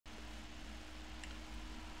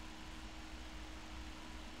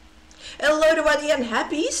Hello everybody and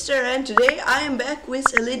happy Easter, and today I am back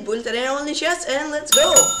with Elite Build and only chess, and let's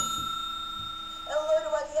go! Hello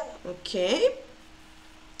everybody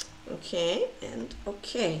and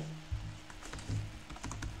okay.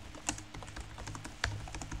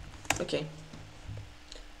 Okay.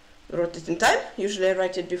 Wrote it in time, usually I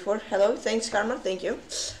write it before. Hello, thanks Karma, thank you.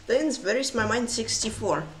 Then where is my mind?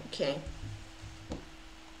 64. Okay.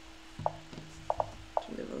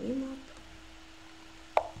 Turn the volume up.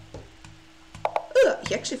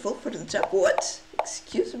 He actually fell for the top. What?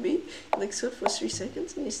 Excuse me? Like so for 3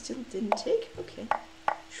 seconds and he still didn't take? Okay.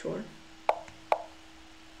 Sure.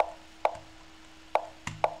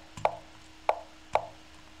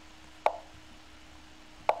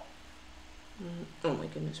 Oh my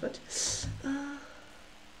goodness, what?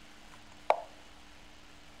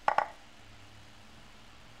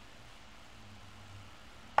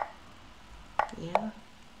 Yeah.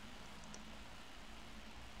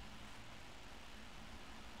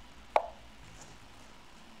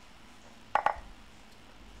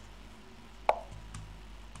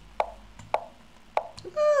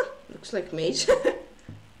 Looks like mate. I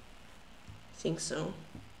think so.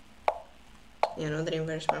 Yeah, no, the name,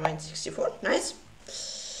 where's my mind? 64. Nice.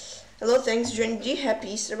 Hello, thanks, Cherniaiev.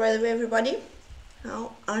 Happy Easter, by the way, everybody.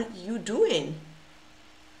 How are you doing?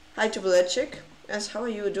 Hi to PeshkaCh. Yes, how are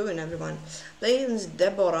you doing, everyone? Lane's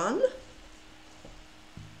Deborah.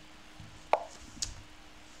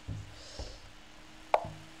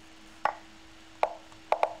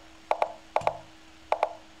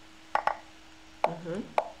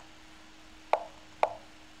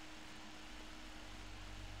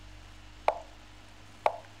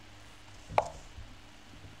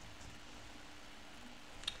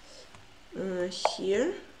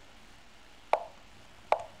 Here.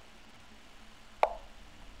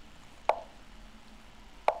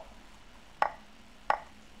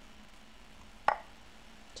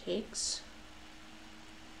 Takes.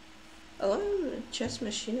 Oh, chess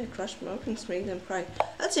machine, I crushed Morgans, make them cry.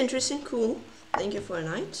 That's interesting, cool. Thank you for a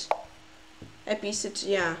night. Happy Easter,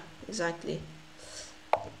 yeah, exactly.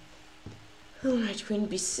 Alright, queen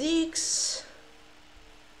b6.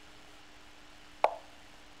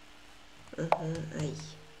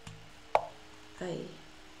 Aye.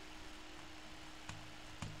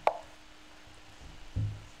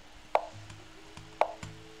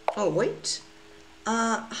 Oh wait.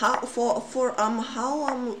 How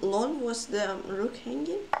long was the rook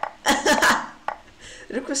hanging?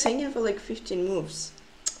 Rook was hanging for like 15 moves.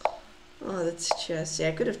 Oh, that's chess. Yeah,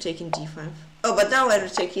 I could have taken d5. Oh, but now I have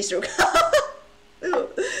to take his rook.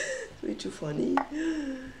 Way too funny.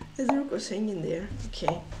 The rook was hanging there.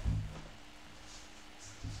 Okay.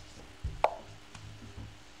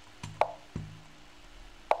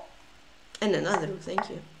 And another rook, thank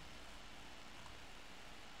you.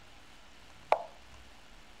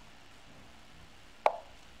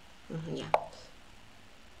 Yeah.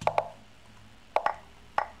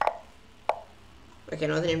 Okay,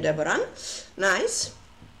 another name Deborah. Nice.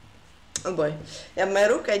 Oh boy. Yeah, my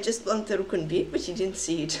rook, I just blanked the rook on b, but you didn't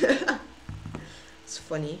see it. It's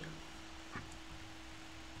funny.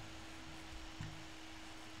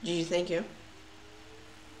 GG, thank you.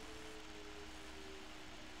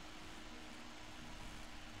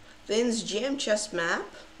 Then's GM chess map.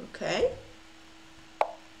 Okay.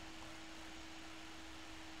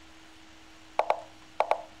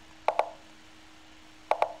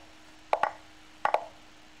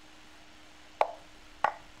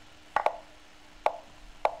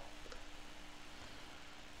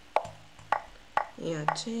 Yeah,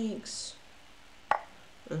 takes.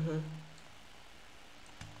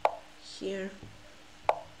 Here.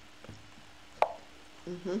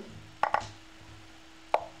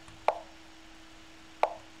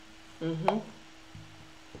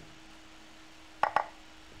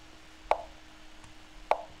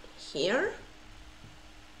 Here.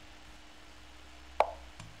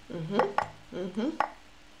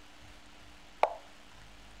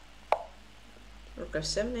 Rook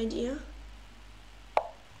f7 idea.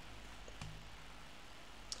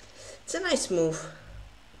 It's a nice move.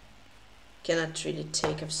 Cannot really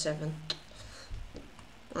take f7.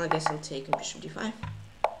 Well, I guess I'll take bishop d5.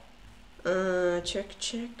 Check.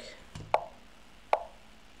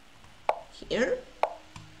 Here.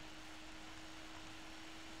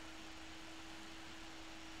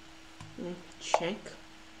 Check.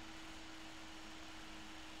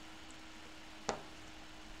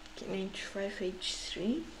 King h5,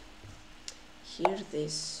 h3. Here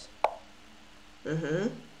this.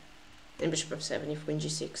 And bishop f7 if queen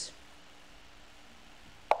g6.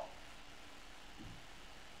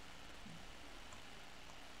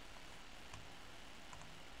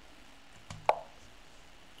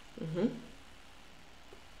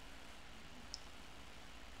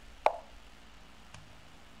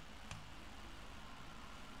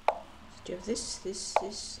 you have this, this,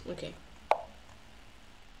 this? Okay.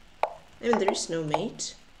 I mean, there is no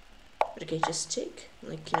mate. But okay, just take,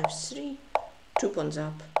 like, king f3. 2 pawns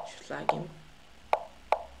up. Should flag him.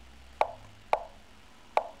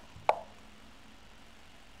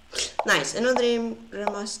 Nice. Another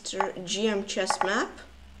Grandmaster GM chess map.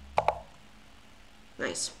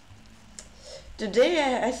 Nice.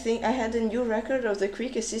 Today I think I had a new record of the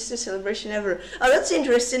quickest sister celebration ever. Oh, that's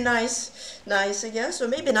interesting. Nice. Nice, I guess. Or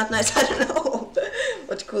maybe not nice. I don't know.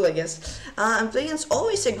 But cool, I guess. I'm playing against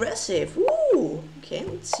always aggressive. Woo! Okay,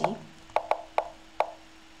 let's see.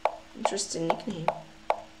 Interesting nickname.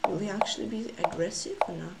 Will he actually be aggressive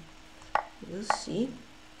or not? We'll see.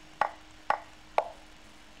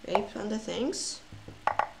 Hey, Panda, thanks.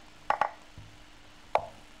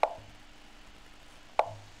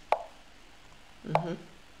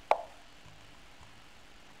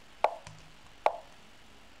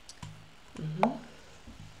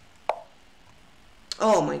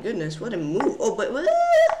 Oh my goodness, what a move. Oh, but what?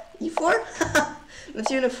 E4?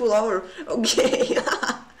 Not even a full hour. Okay.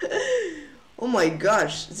 Oh my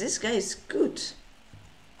gosh, this guy is good.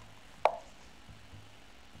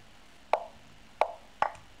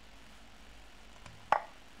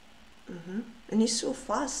 And he's so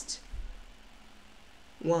fast.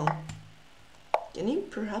 Wow. Can he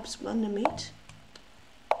perhaps blunder mate?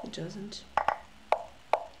 He doesn't.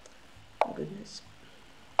 Oh goodness.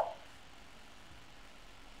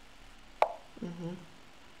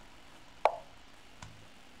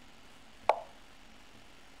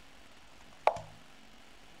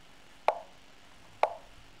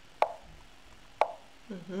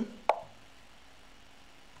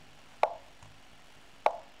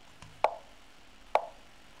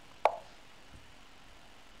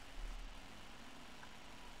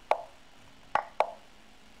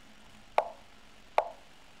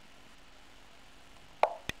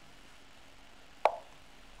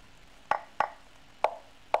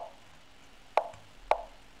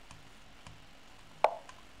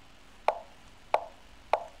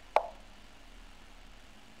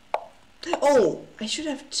 Oh, I should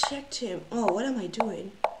have checked him. Oh, what am I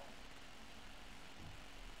doing?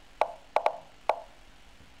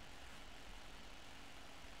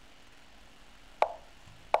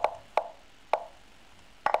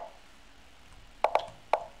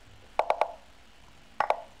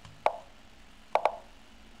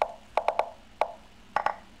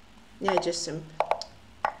 Yeah, just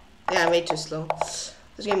yeah, way too slow.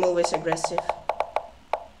 This game always aggressive.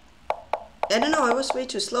 I don't know, I was way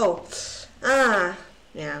too slow. Ah,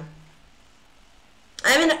 yeah.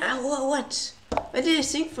 I mean, what? Why did I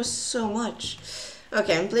think for so much?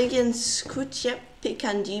 Okay, I'm playing against PeshkaCh.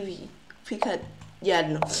 Yeah, I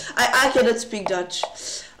don't know. I cannot speak Dutch.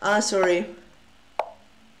 Sorry.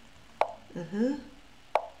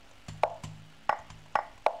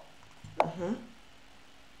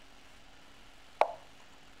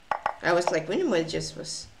 I was like, when it just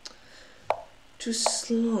was too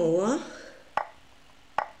slow, huh?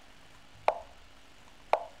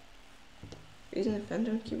 Using the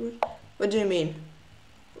phantom keyboard? What do you mean?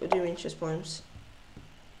 What do you mean chess poems?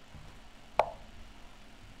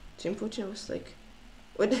 Tim Putin was like,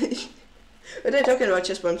 what are you talking about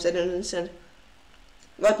chess poems? I don't understand.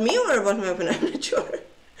 About me or about my opponent? I'm not sure.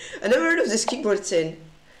 I never heard of this keyboard thing.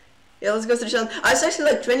 Yeah, let's go through the challenge. I was actually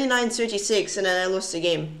like 29-36 and then I lost the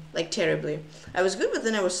game. Like terribly. I was good but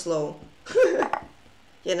then I was slow.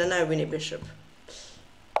 Yeah, then I win a bishop.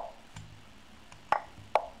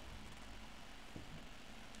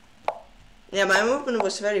 Yeah, my movement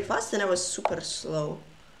was very fast and I was super slow.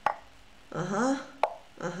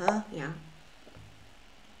 Yeah.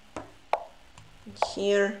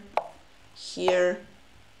 Here.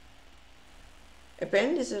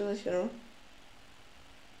 Apparently it's a little,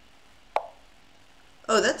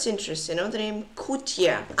 Oh, that's interesting. Another name,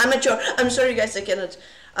 Kutia. I'm not sure. I'm sorry, guys. I cannot.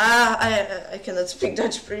 I cannot speak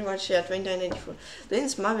Dutch pretty much. Yeah, 2994. Then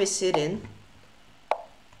it's Mavi sitting.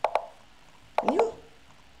 You.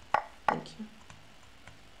 Thank you.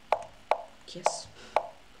 Yes.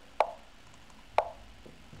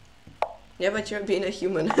 Yeah, but you're being a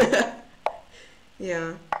human.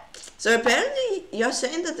 Yeah. So apparently you're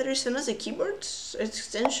saying that there is another keyboard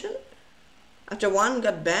extension? After one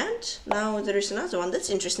got banned, now there is another one. That's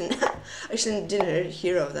interesting. I actually didn't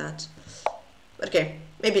hear of that. But okay,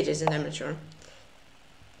 maybe it isn't, I'm not sure.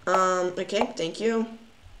 Okay, thank you.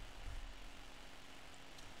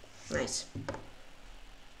 Nice.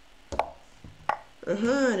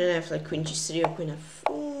 Then I have like queen g3 or queen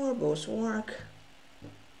f4, both work.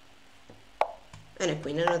 And a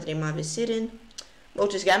queen, another Mavi sitting.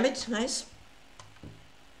 Lotus gambit, nice.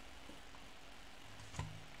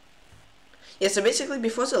 Yeah, so basically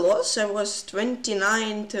before the loss I was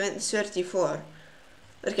 29 to 34.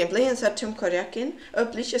 Okay, playing inside Tom Koryakin. Oh,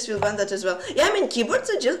 please just will ban that as well. Yeah, I mean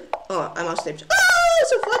keyboards are just... Oh, I mouse slipped. Oh,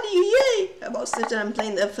 so funny, yay! I mouse slipped and I'm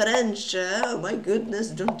playing the French. Oh my goodness,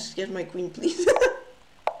 don't get my queen, please.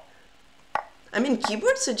 I mean,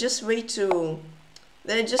 keyboards are just way too...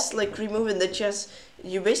 They're just like removing the chess.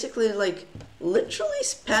 You basically like literally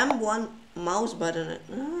spam one mouse button.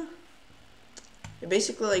 You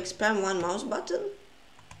basically like spam one mouse button.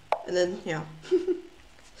 And then, yeah. And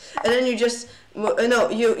then you just... No,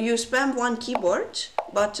 you spam one keyboard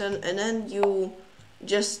button and then you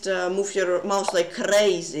just move your mouse like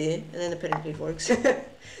crazy. And then apparently it works.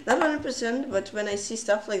 Not 100%, but when I see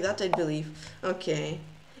stuff like that, I believe. Okay.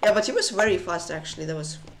 Yeah, but he was very fast actually. That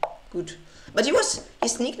was good. But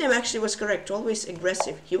his nickname actually was correct. Always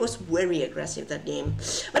aggressive. He was very aggressive that game.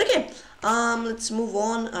 But okay, let's move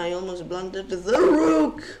on. I almost blundered the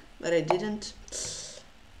rook, but I didn't.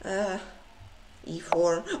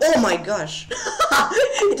 E4. Oh my gosh!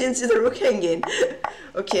 I didn't see the rook hanging.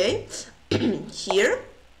 Okay, here.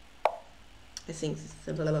 I think.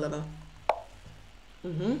 Blah, blah, blah, blah.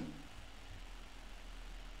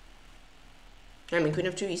 I mean, queen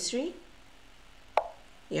of 2 e3.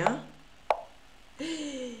 Yeah.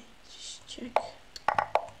 Just check.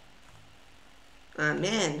 Ah,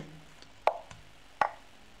 man.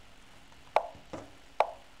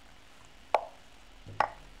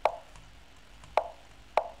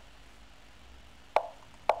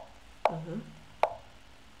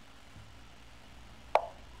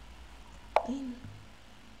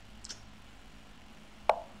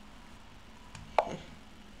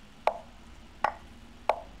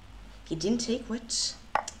 He didn't take what?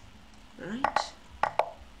 Right.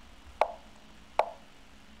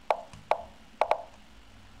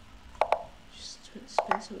 Just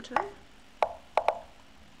spend some time.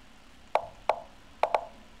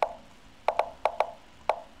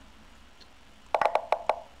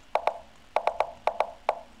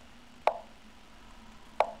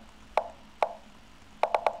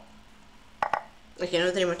 Okay,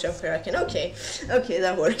 not very much of Kraken. Okay,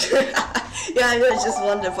 that worked. Yeah, it was just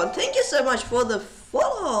wonderful. Thank you so much for the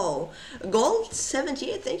follow. Gold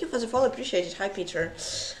 78. Thank you for the follow. Appreciate it. Hi, Peter.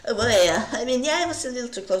 Oh boy. I mean, yeah, I was a little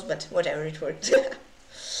too close, but whatever, it worked.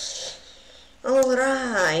 All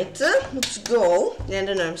right, let's go. I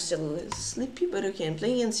don't know. I'm still a little sleepy, but okay. I'm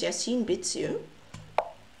playing against Yasin beats you.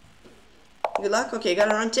 Good luck. Okay,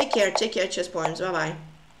 gotta run. Take care. Take care. Chess points. Bye bye.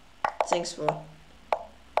 Thanks for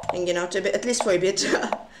hanging out a bit, at least for a bit.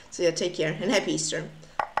 So yeah, take care and happy Easter.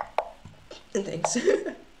 And thanks.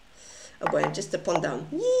 Oh boy, I'm just a pawn down.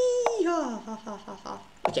 Yee-haw-ha-ha-ha-ha.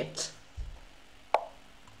 Okay.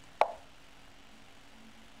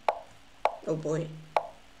 Oh boy.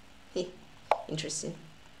 Hey, interesting.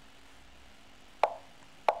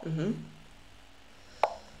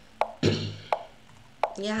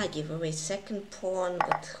 Yeah, I give away second pawn,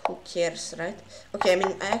 but who cares, right? Okay, I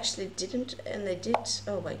mean, I actually didn't, and I did.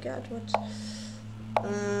 Oh my god, what?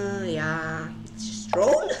 Yeah, it's just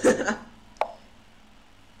drawn.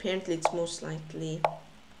 Apparently, it's most likely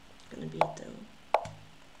gonna be it though.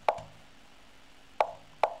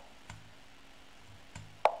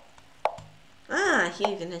 Ah, here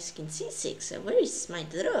even has king c6. So where is my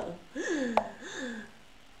draw?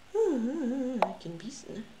 I can be.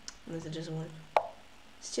 Unless it doesn't work.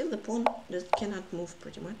 Still, the pawn that cannot move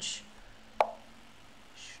pretty much.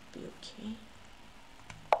 Should be okay.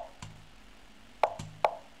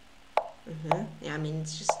 Yeah, I mean,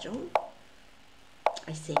 it's just drawn.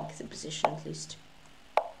 I think the position at least.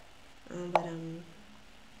 But yeah.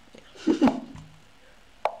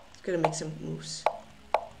 It's gonna make some moves.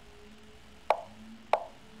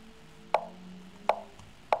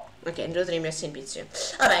 Okay, and Rodrigo Yasin beats you.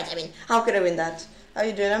 Alright, I mean, how could I win that? How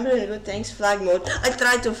you doing? I'm doing good, thanks. Flag mode. I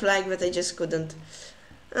tried to flag, but I just couldn't.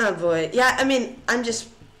 Oh boy. Yeah, I mean, I'm just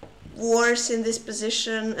worse in this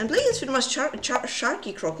position. And playing with my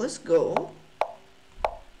Sharky Croc. Let's go.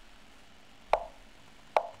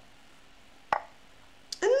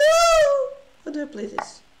 And no! How do I play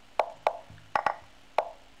this?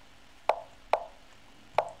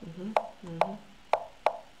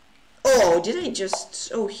 Oh, did I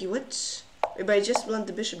just... Oh, he what? Maybe I just blunt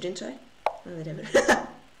the bishop, didn't I? Oh, whatever. So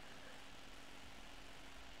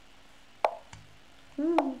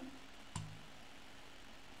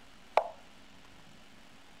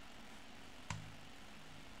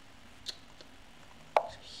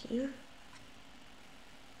here.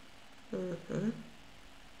 I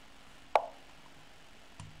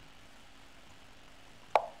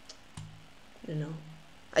don't know.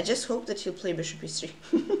 I just hope that he'll play bishop e3.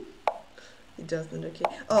 He doesn't, okay.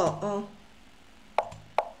 Oh.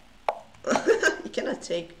 cannot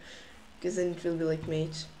take, because then it will be like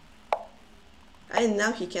mate. And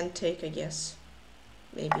now he can take, I guess.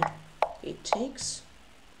 Maybe. He takes.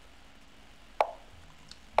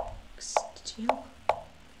 Steal.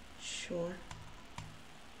 Sure.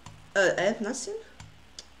 I have nothing?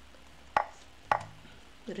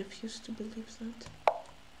 I refuse to believe that.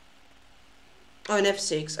 Oh, an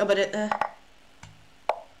F6. Oh, but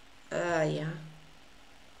yeah.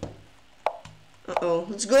 Uh-oh.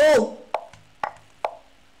 Let's go!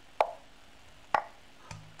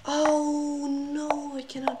 Oh, no, I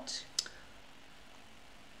cannot.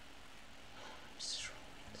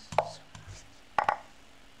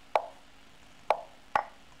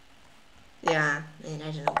 Yeah, man,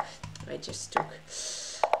 I don't know. I just took.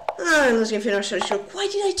 Let's get finished. Why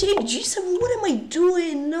did I take G7? What am I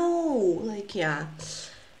doing? No, like, yeah.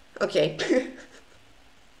 Okay.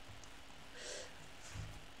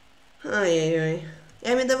 Yeah,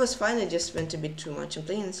 I mean, that was fine. I just went a bit too much. I'm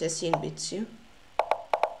playing assassin bits, you.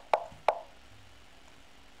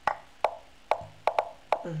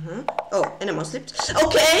 Oh, and I mouse slipped.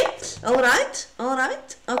 Okay. All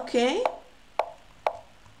right. Okay.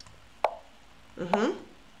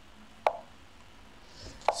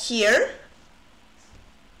 Here.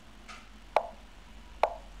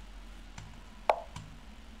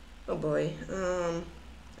 Oh boy.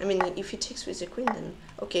 I mean, if he takes with the queen, then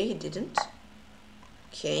okay, he didn't.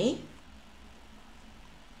 Okay.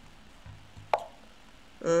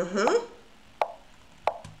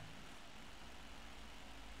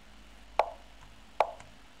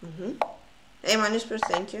 Hey, -,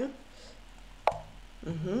 thank you.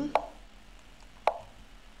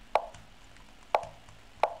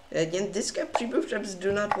 Again, this guy pre-move traps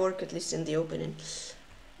do not work, at least in the opening.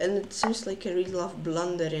 And it seems like I really love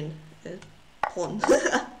blundering pawn.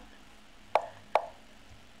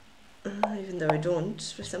 Even though I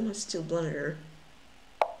don't, but somehow still blunder.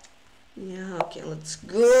 Yeah, okay, let's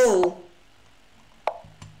go!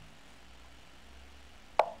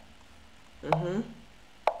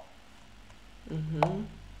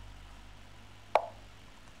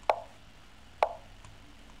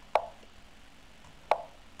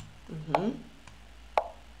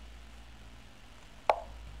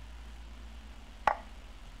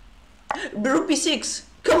 Rook b6!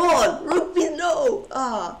 Come on! Rook b... no!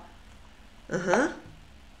 Ah!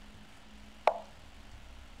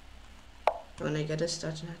 When I gotta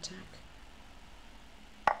start an attack.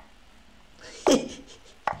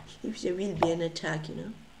 If there will be an attack, you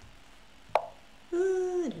know.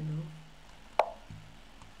 I don't know.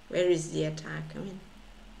 Where is the attack? I mean...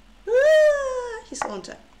 he's on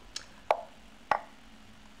time.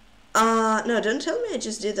 No, don't tell me I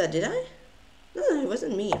just did that, did I? No, it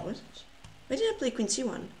wasn't me, it wasn't. Why did I play Queen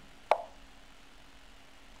C1?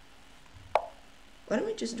 What am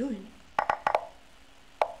I just doing?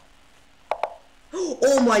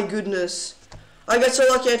 Oh my goodness! I got so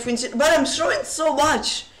lucky at Queen C, but I'm throwing so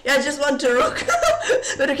much! Yeah, I just want to rook.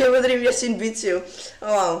 But okay, whether if you've seen beats you.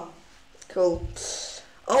 Oh wow. Cool.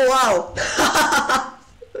 Oh wow!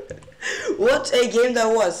 What a game that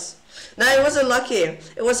was! No, it wasn't lucky.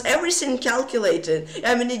 It was everything calculated.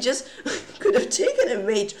 I mean, it just could have taken a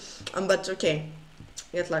mate. But okay,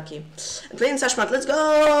 get lucky. I'm playing Sashmat. Let's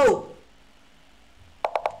go!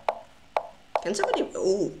 Can somebody...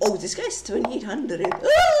 Oh, this guy's 2800.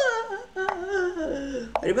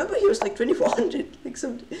 I remember he was like 2400 like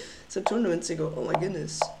some tournaments ago. Oh my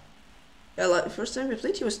goodness. Yeah, like, first time we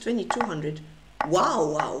played he was 2200.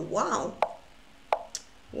 Wow. Wow.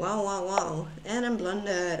 And I'm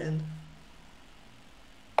blundered and...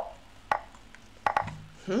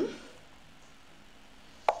 Well,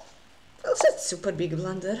 that's super big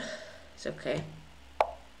blunder. It's okay.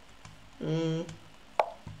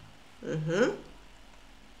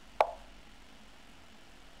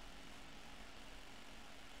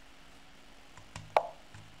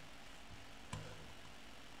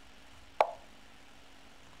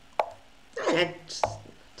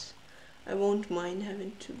 I won't mind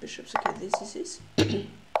having two bishops. Okay, this is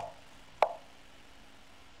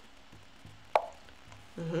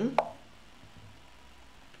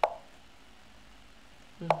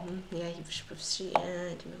yeah, you bishop f3,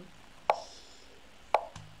 I don't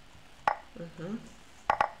know.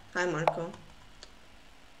 Hi Marco.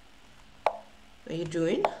 How are you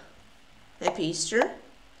doing? Happy Easter.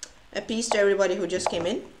 Happy Easter everybody who just came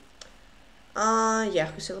in. Yeah,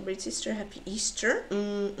 who celebrates Easter? Happy Easter.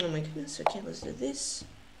 Oh my goodness. Okay, let's do this.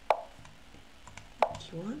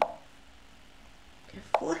 Q1.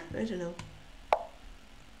 F4. I don't know.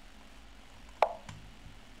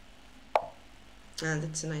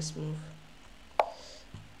 That's a nice move.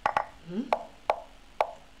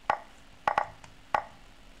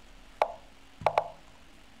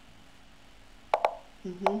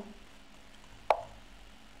 Oh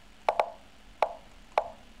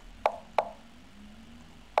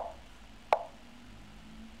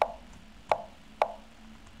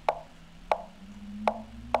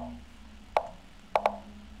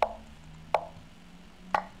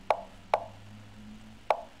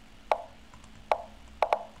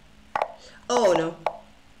no.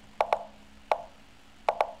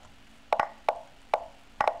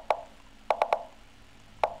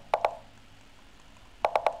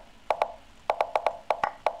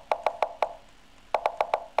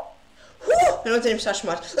 I don't think such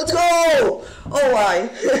much. Let's go! Oh, why?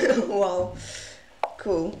 Wow.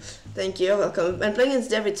 Cool. Thank you. Welcome. I'm playing against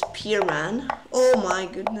David's Spearman. Oh my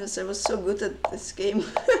goodness, I was so good at this game.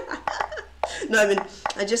 No, I mean,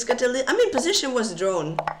 I just got a little... I mean, position was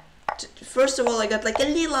drawn. First of all, I got like a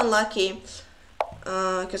little unlucky.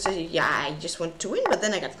 Because I just wanted to win, but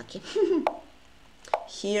then I got lucky.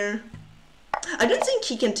 Here. I don't think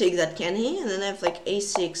he can take that, can he? And then I have like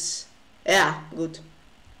a6. Yeah, good.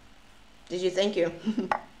 Did you? Thank you.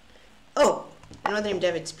 Oh, another name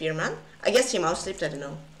David Spearman. I guess he mouse slipped, I don't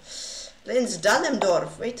know. Lens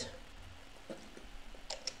Dallendorf, wait.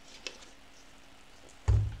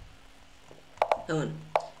 Come on.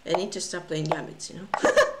 I need to stop playing gambits, you know?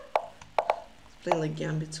 Playing like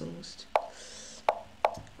gambits almost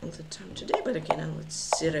all the time today, but okay, now let's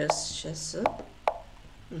serious chess.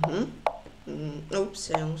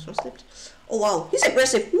 Oops, I almost slipped. Oh wow, he's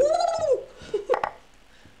aggressive. Woo!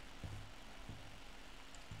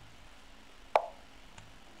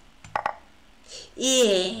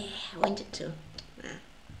 Yeah, I wanted to. I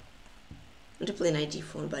want to play knight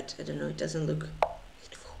d4, but I don't know, it doesn't look.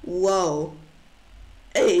 Whoa.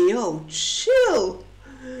 Hey, yo, chill.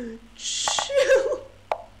 Chill.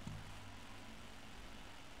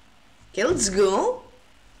 Okay, let's go.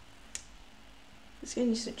 This guy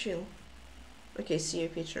needs to chill. Okay, see you,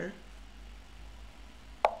 Peter.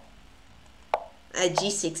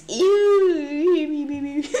 G6.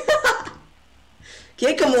 Ew.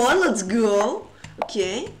 Okay, come on, let's go.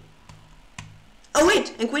 Okay. Oh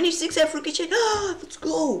wait, and queen h6, I have rook h8. Ah, let's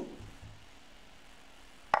go.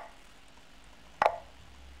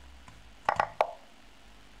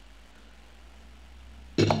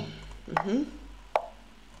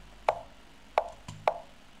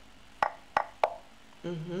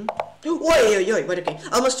 Oi, but okay.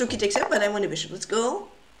 Almost took it except, but I won a bishop. Let's go.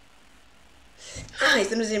 Nice,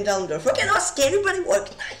 the museum Dallendorf. Okay, that was scary, but it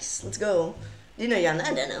worked. Nice, let's go. Do you know Jan?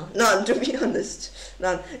 I don't know. None, to be honest.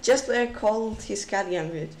 None. Just player called his cat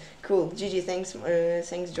gambit. Cool. GG, thanks,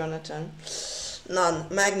 thanks, Jonathan. None.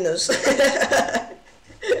 Magnus.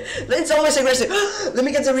 It's always aggressive. Let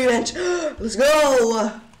me get the revenge. Let's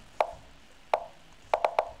go.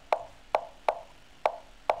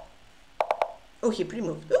 Oh, he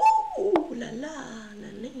pre-moved. Ooh, la la, la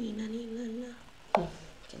la, la la la.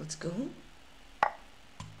 Okay, let's go.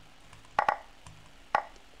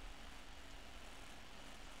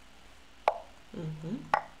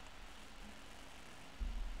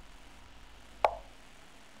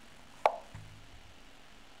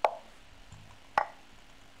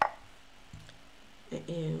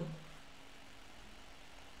 Ew.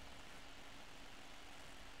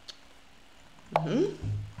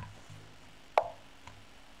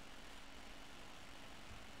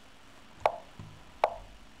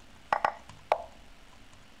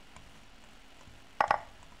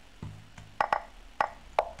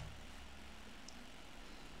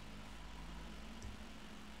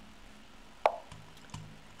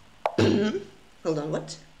 Hold on,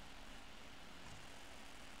 what?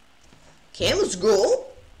 Okay, let's go.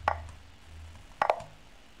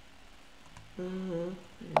 No.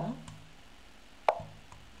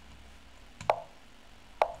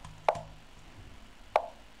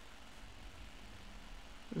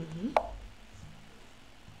 Mm-hmm.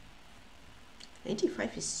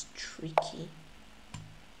 95 is tricky.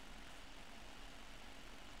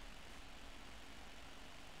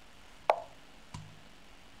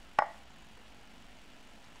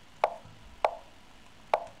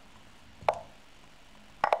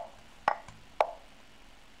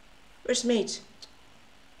 Where's mate?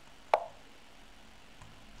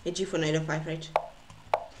 G for knight f5, right?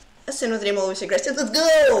 That's another name always aggressive. Let's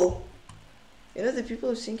go! You know the people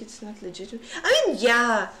who think it's not legitimate. I mean,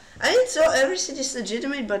 yeah. I mean, so everything is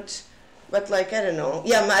legitimate, but like I don't know.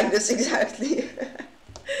 Yeah, Magnus, exactly.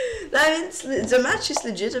 I mean, the match is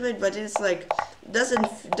legitimate, but it's like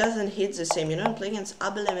doesn't hit the same. You know, I'm playing against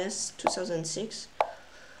Abel MS 2006.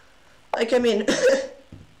 Like I mean,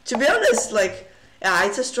 to be honest, like. Yeah,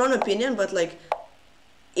 it's a strong opinion, but like,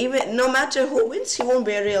 even no matter who wins, he won't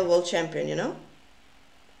be a real world champion, you know?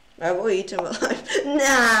 I will eat him alive.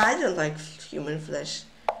 Nah, I don't like human flesh.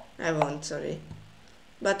 I won't, sorry.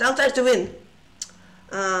 But I'll try to win.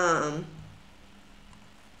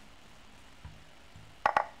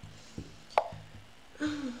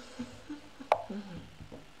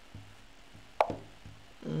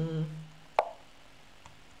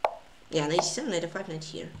 Yeah, 97, 95, knight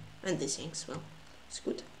here. And this hangs well. It's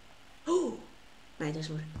good. Oh! Knight as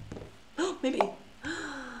well. Oh, maybe.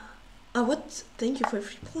 What? Thank you for a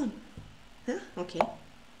free pawn. Huh? Okay.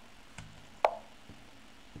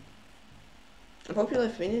 A popular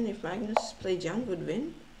opinion if Magnus played young would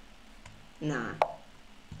win? Nah.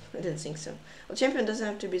 I don't think so. Well, champion doesn't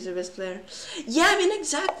have to be the best player. Yeah, I mean,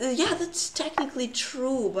 exactly. Yeah, that's technically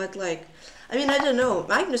true, but like, I mean, I don't know.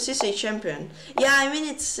 Magnus is a champion. Yeah, I mean,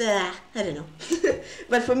 it's, I don't know.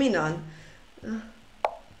 But for me, none.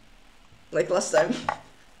 Like last time.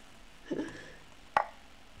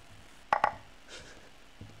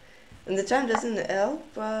 And the time doesn't help.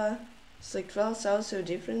 It's like 12 hours of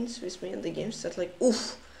difference with me and the game start like,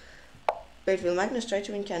 oof. Wait, will Magnus try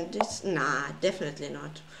to win candidates? Nah, definitely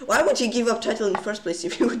not. Why would he give up title in the first place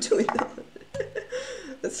if he would do it?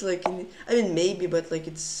 That's like, I mean, maybe, but like,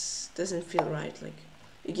 doesn't feel right. Like,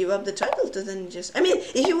 you give up the title to then just, I mean,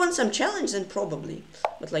 if you want some challenge, then probably.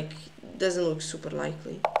 But like, doesn't look super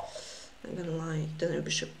likely. I'm gonna lie. Doesn't have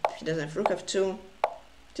bishop. He doesn't have rook f2.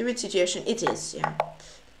 It's a weird situation. It is, yeah.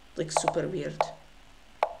 Like, super weird.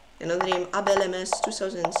 Another name, Abel MS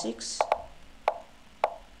 2006.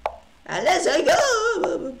 And let's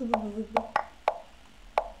go!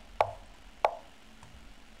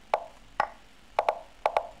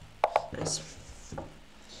 Nice.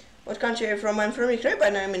 What country are you from? I'm from Ukraine,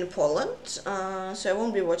 but I'm in Poland, so I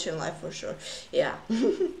won't be watching live for sure. Yeah.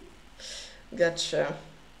 Gotcha.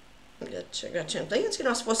 I'm playing against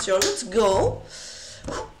Grandmaster. Let's go!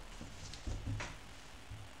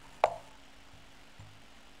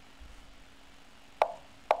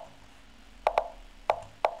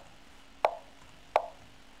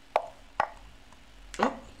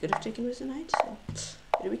 Could have taken with the knight, so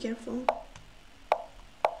better be careful.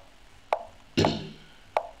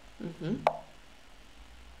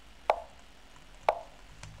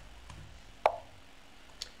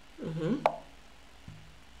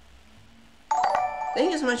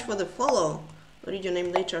 Thank you so much for the follow. I'll read your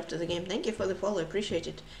name later after the game. Thank you for the follow, I appreciate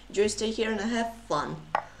it. Enjoy, stay here and have fun.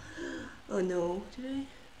 Oh no, did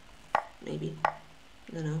I? Maybe.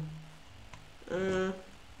 No.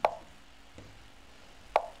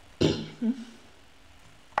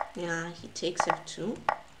 Yeah, he takes f2,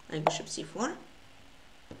 and bishop c4.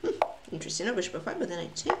 Interesting, no bishop f5, but then I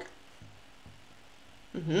take.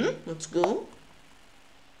 Let's go.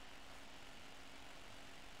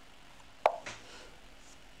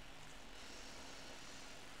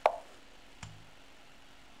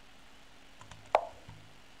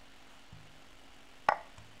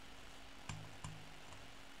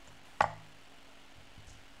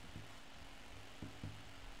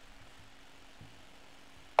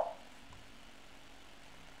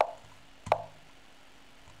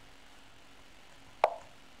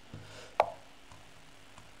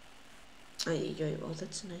 Well,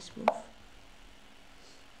 that's a nice move.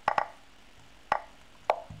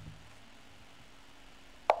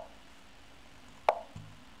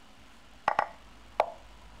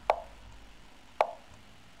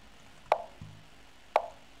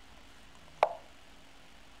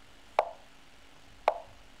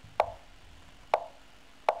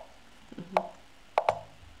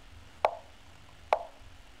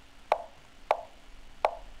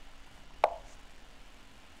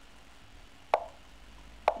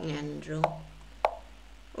 And draw.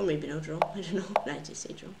 Or maybe no draw. I don't know. Knight is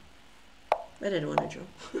a draw. But I don't want to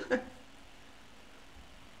draw.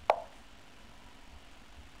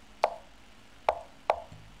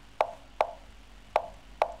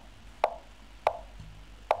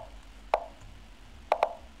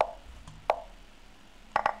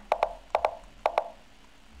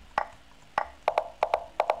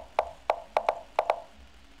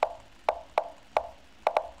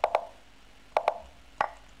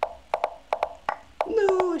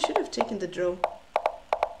 Taking the draw.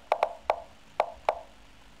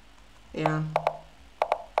 Yeah.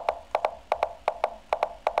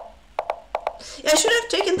 Yeah, I should have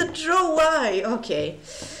taken the draw. Why? Okay.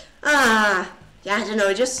 Yeah, I don't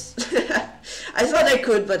know. Just I thought I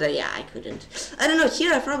could, but yeah, I couldn't. I don't know.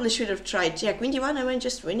 Here I probably should have tried. Yeah, queen d1. I might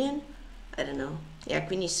just winning. I don't know. Yeah,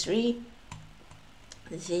 queen e3.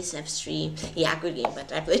 This is f3. Yeah, good game,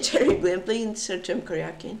 but I played terribly. I'm playing Sertem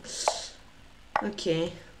Koryakin.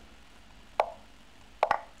 Okay.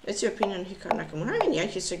 What's your opinion on Hikaru Nakamura? I mean, yeah,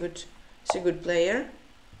 he's a good player.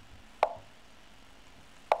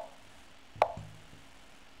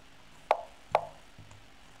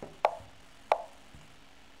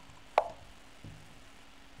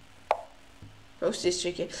 Post is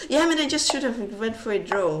tricky. Yeah, I mean, I just should have went for a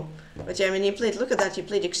draw. But yeah, I mean, he played, look at that, he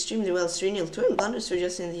played extremely well. 3-2 and blunders were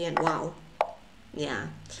just in the end. Wow. Yeah.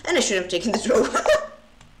 And I should have taken the draw.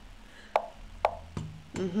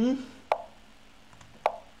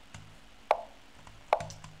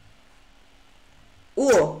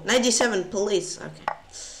 Ooh, 97 police. Okay.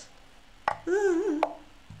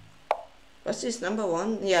 Was this number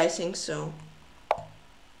 1? Yeah, I think so.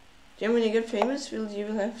 Then when you get famous, you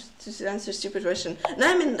will have to answer a stupid question. No,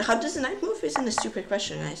 I mean, how does the knight move isn't a stupid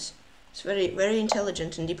question, guys. It's very, very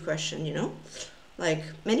intelligent and deep question, you know? Like,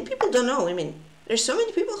 many people don't know. I mean, there's so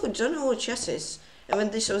many people who don't know what chess is. And when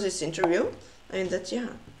they saw this interview, I mean, that, yeah.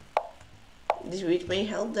 It may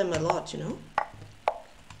help them a lot, you know?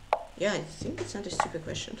 Yeah, I think it's not a stupid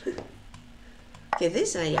question. Okay,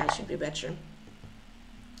 this, yeah, should be better.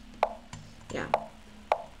 Yeah.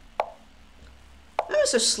 I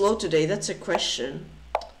was so slow today, that's a question.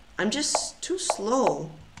 I'm just too slow.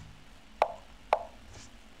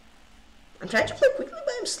 I'm trying to play quickly,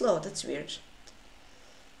 but I'm slow. That's weird.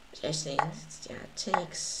 I think, yeah, it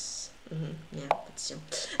takes. Yeah, but still.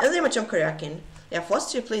 And then Machom Koryakin. Yeah,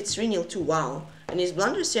 Foster played 3-2. Wow. And his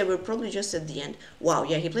blunders here were probably just at the end. Wow,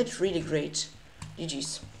 yeah, he played really great.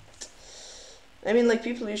 GG's. I mean, like,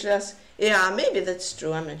 people usually ask, yeah, maybe that's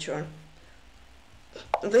true, I'm not sure.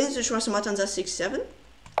 I'm playing to Shmasamatans 6-7.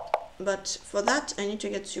 But for that, I need to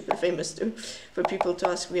get super famous too, for people to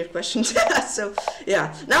ask weird questions. So,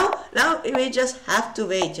 yeah. Now we just have to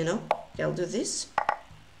wait, you know. Okay, I'll do this.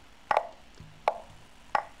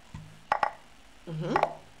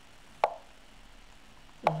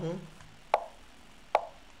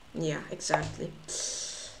 Yeah, exactly.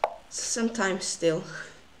 Sometimes still.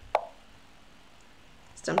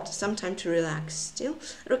 Some time to relax still.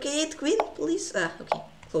 Okay, 8 queen, please. Okay,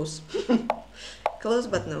 close. Close,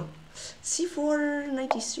 but no. C4,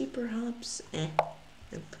 93 perhaps.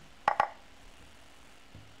 Nope.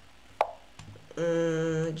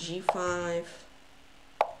 G5.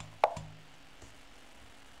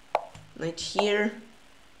 Knight here.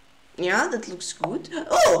 Yeah, that looks good.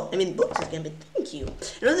 Oh, I mean, booked this gambit. Thank you.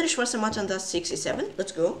 Another Schwarzenmatt does 67.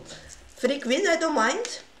 Let's go. Free queen, I don't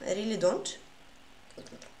mind. I really don't.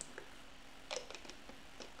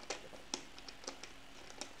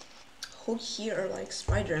 Who here like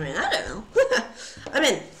Spider? I mean, I don't know. I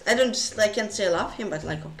mean, I can't say I love him, but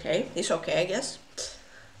like, okay, he's okay, I guess.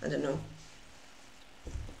 I don't know.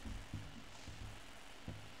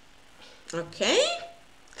 Okay.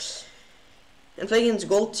 And play against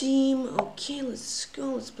gold team. Okay, let's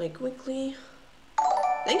go. Let's play quickly.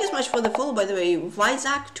 Thank you so much for the follow, by the way.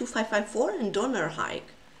 Vizak2554 and Donner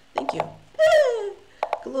Hike. Thank you.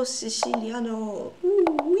 Close Siciliano.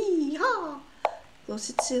 Ooh-wee, ha. Close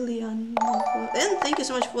Sicilian. And thank you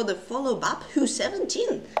so much for the follow,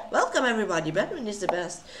 Bap17. Welcome, everybody. Batman is the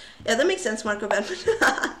best. Yeah, that makes sense, Marco Batman.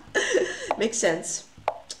 Makes sense.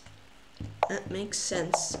 That makes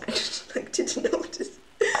sense. I just like didn't notice.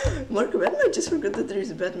 Marco Batman, I just forgot that there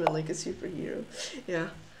is a Batman like a superhero. Yeah,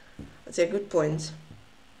 that's a good point.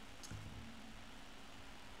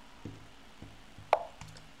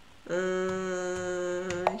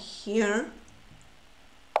 Here.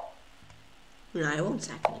 No, I won't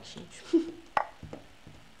sack an exchange.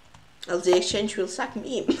 Else the exchange will sack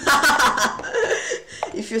me.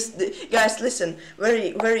 If you guys listen,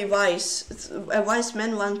 very wise. A wise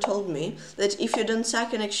man once told me that if you don't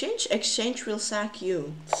sack an exchange, exchange will sack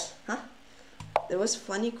you. Huh? There was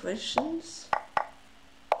funny questions.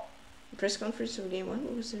 Press conference of game 1.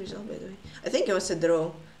 What was the result, by the way? I think it was a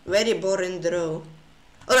draw. Very boring draw.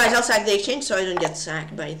 Alright, I'll sack the exchange so I don't get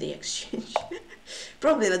sacked by the exchange.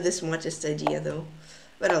 Probably not the smartest idea though,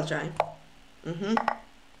 but I'll try.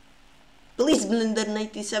 Please, blunder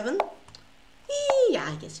 97. Yeah,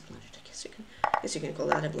 I guess you blundered. I guess you can call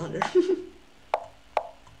that a blunder.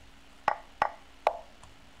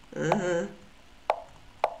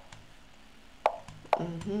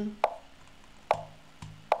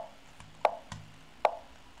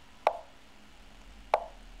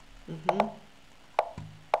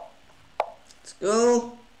 Let's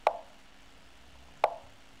go.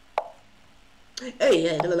 Hey,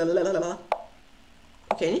 yeah,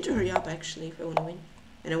 okay, I need to hurry up actually if I want to win,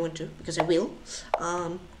 and I want to because I will.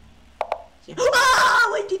 Yeah. Ah,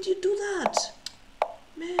 why did you do that,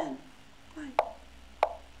 man? Why?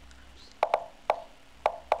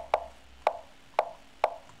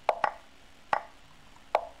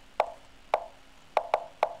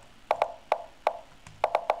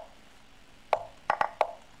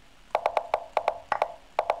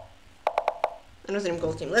 Another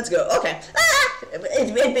gold team. Let's go. Okay.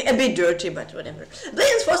 A bit dirty, but whatever.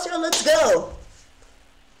 Blaze Foster, let's go.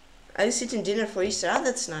 I was eating dinner for Easter. Ah,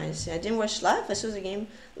 that's nice. I didn't watch live. I saw the game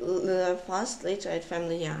fast later at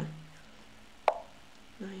family. Yeah.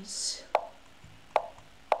 Nice.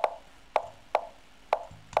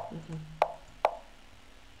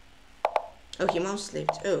 Oh, he mouse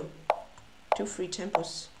lived. Oh, 2 free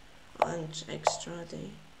tempos and extra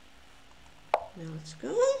day. Now let's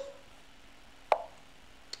go.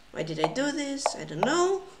 Why did I do this? I don't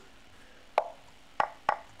know.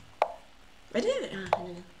 I did it. I don't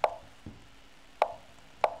know.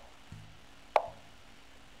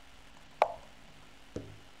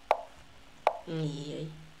 Yay.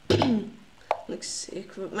 Looks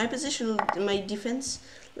my position, my defense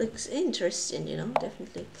looks interesting, you know,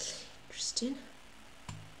 definitely interesting.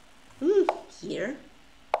 Here.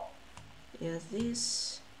 Yeah,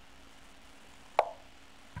 this.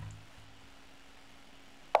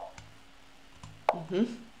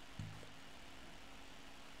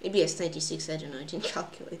 Maybe S96, I don't know, I didn't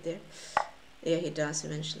calculate there. Yeah, he does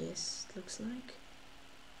eventually, yes, it looks like.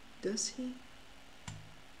 Does he?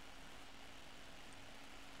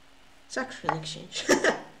 Sacrificial exchange.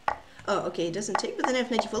 Oh, okay, it doesn't take with an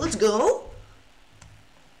F94. Let's go!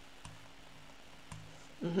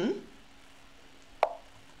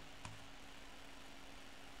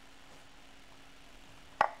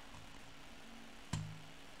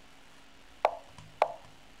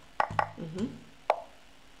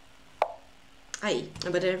 Aye,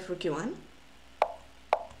 but I have rookie 1.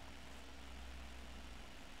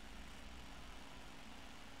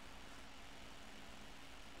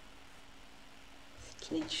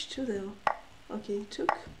 King H2 though. Okay, it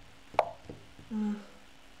took. Why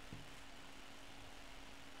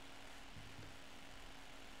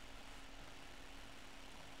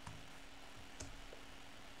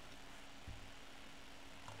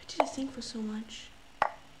did I think for so much?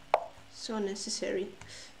 So unnecessary.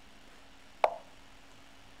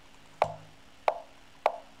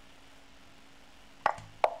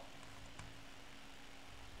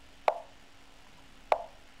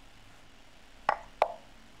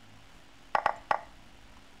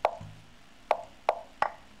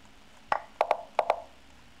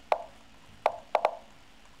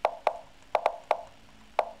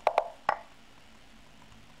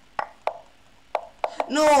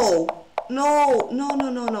 No! No! No, no,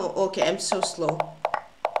 no, no. Okay, I'm so slow.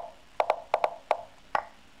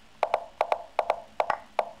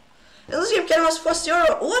 LiveStream camera was first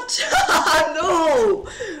euro. What? No!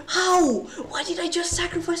 How? Why did I just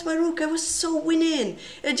sacrifice my rook? I was so winning.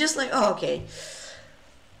 It just like, oh, okay.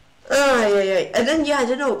 Yeah. And then, yeah, I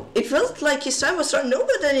don't know. It felt like his time was starting over,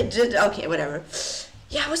 but then it did. Okay, whatever.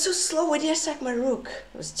 Yeah, I was so slow. Why did I sack my rook?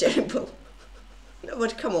 It was terrible. No,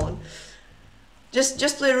 but come on.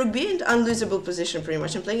 Just play rook b and unlosable position pretty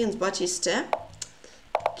much. I'm playing against Batista.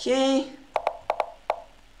 Okay.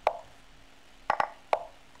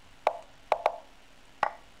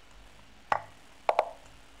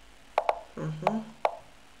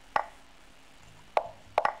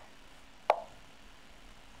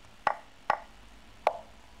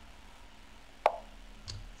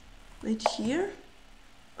 Right here.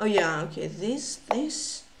 Oh yeah, okay. This.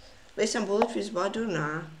 Play some bullet with Badu?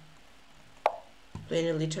 Nah. Play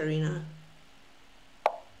in Elite Arena.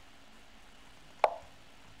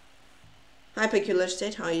 Hi, Peculiar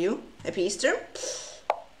State, how are you? Happy Easter?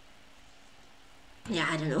 Yeah,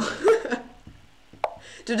 I don't know.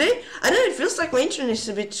 Today, I don't know, it feels like my internet is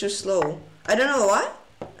a bit too slow. I don't know why.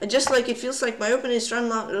 I just like, it feels like my opening is running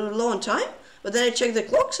low on time, but then I check the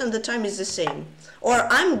clocks and the time is the same. Or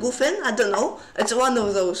I'm goofing, I don't know. It's one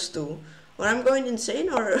of those two. Or I'm going insane,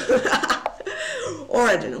 or... or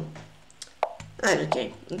I don't know.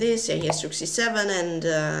 Okay, this, yeah, he has rook c7, and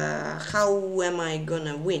how am I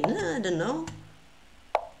gonna win? I don't know.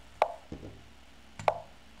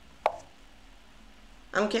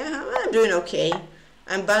 I'm doing okay.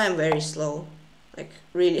 But I'm very slow. Like,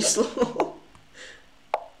 really slow.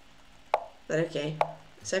 But okay.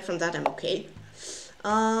 Aside from that, I'm okay.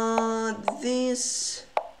 This...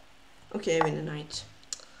 Okay, I win the knight.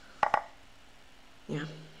 Yeah.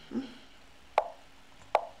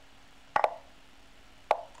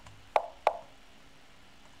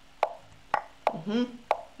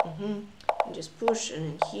 Just push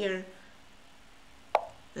and then here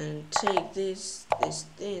and take this.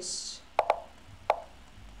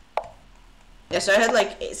 Yeah, so I had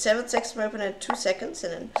like 7 seconds my opponent, 2 seconds,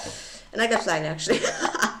 and I got flagged actually.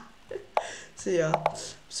 So yeah,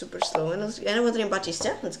 super slow. And I want to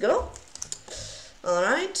Batista. Let's go. All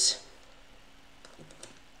right.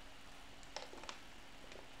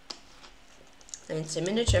 And it's a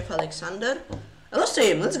miniature of Alexander. I lost to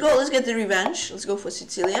him. Let's go. Let's get the revenge. Let's go for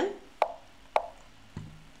Sicilian.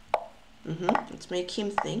 Let's make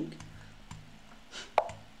him think.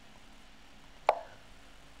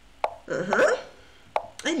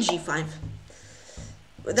 And g5.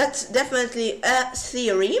 But that's definitely a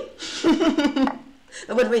theory.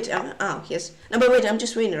 No, but wait, yes. No, but wait, I'm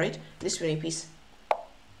just winning, right? This winning piece.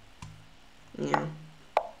 Yeah.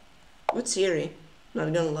 Good theory.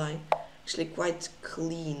 Not gonna lie. Actually quite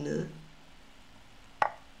clean.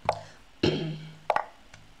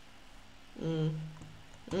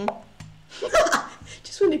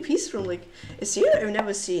 Just winning piece from like a theory I've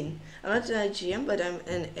never seen. I'm not a GM, but I'm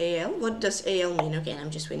an AL. What does AL mean? Okay, I'm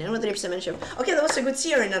just winning. What okay, that was a good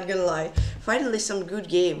theory, not gonna lie. Finally some good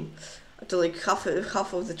game. To like half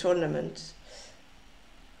of the tournament.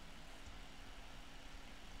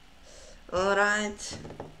 Alright.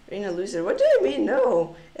 Being a loser. What do you mean?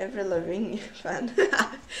 No. Every living fan.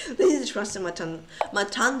 This is Trust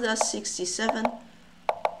Matanda 67.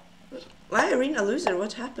 Why arena loser?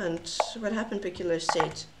 What happened? What happened, Peculiar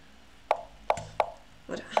State?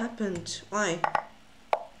 What happened? Why?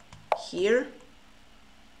 Here?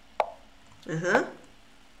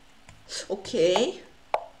 Okay.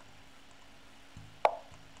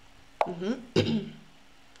 I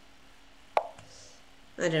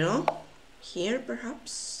don't know. Here,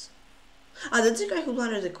 perhaps? Ah, that's the guy who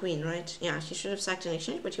blundered the queen, right? Yeah, he should have sacked an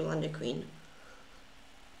exchange, but he blundered the queen.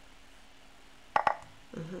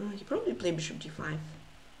 He probably played bishop d5.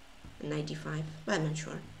 Knight d5, but I'm not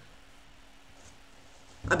sure.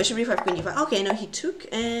 Bishop d5, queen d5. Okay, now he took,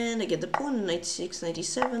 and I get the pawn. Knight 6, knight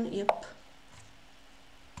d7, yep.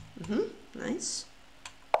 Nice.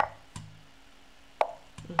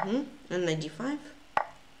 And knight d5.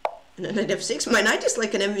 And then knight f6. My knight is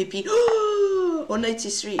like an MVP. Oh, knight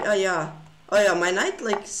c3. Oh yeah. Oh yeah, my knight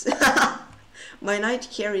like... my knight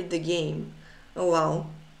carried the game. Oh wow.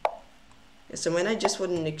 Yeah, so my knight just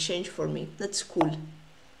won an exchange for me. That's cool.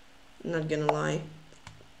 I'm not gonna lie.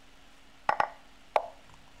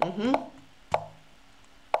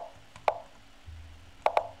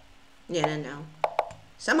 Yeah, no.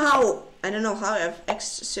 Somehow, I don't know how I have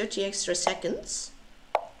 30 extra seconds.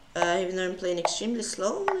 Even though I'm playing extremely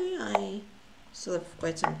slowly, I still have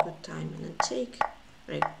quite some good time. And then take.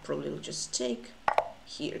 I probably will just take.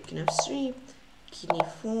 Here, king f3, king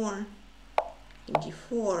e4, king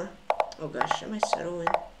d4. Oh gosh, am I throwing?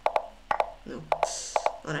 No.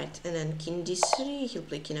 Alright, and then king d3, he'll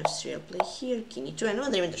play king f3, I'll play here, king e2. I know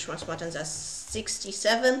they're in the Schwarz buttons are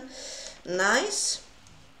 67. Nice.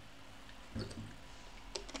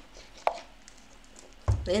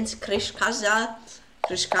 Then PeshkaCh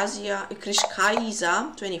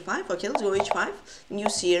 25. Okay, let's go h5. New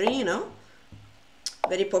series, you know.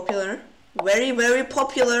 Very popular. Very, very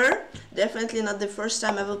popular. Definitely not the first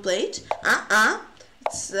time ever played.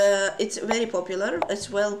 It's very popular, as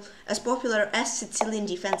well as popular as Sicilian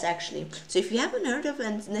defense actually. So if you haven't heard of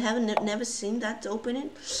and never seen that opening,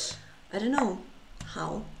 I don't know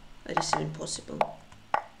how that is even possible.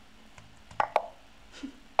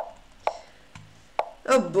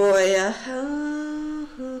 Oh boy,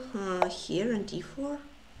 here and d4.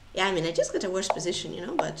 Yeah, I mean I just got a worse position, you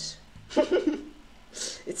know, but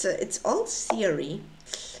it's all theory.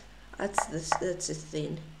 That's the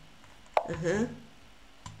thing.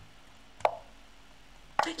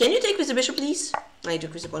 Can you take with the bishop, please? I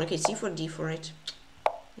took with the pawn. Okay, c4, d4, right?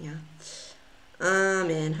 Yeah.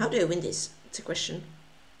 Man, how do I win this? It's a question.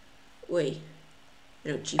 Wait.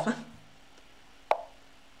 No, g5.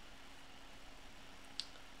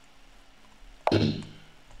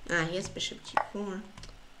 Yes, bishop g4.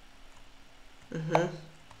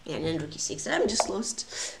 Yeah, and then rook e6. I'm just lost.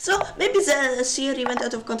 So maybe the theory went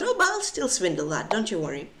out of control, but I'll still swindle that. Don't you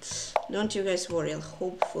worry. Don't you guys worry. I'll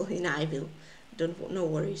hopefully, I will. No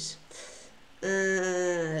worries. Need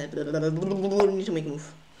to make a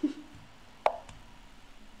move.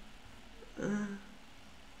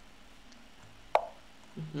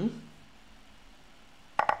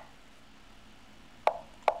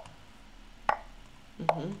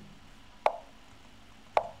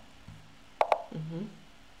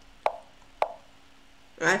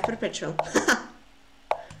 I have perpetual.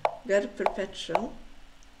 Got perpetual.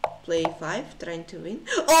 Play 5, trying to win.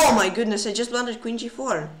 Oh my goodness, I just blundered queen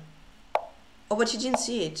g4. Oh, but you didn't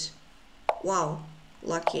see it. Wow,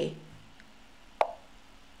 lucky.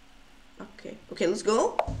 Okay, let's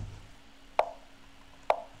go.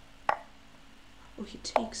 Oh, he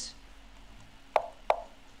takes.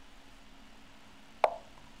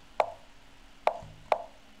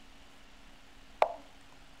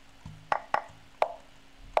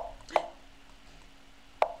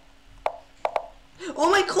 Oh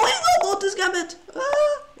my coin! Oh, Lotus Gambit!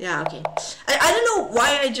 Yeah, okay. I don't know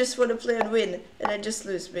why I just want to play and win, and I just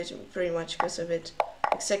lose pretty much because of it.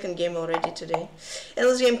 Like second game already today.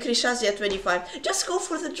 Endless game Krishazi at 25. Just go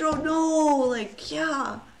for the draw. No, like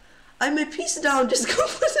yeah. I'm a piece down. Just go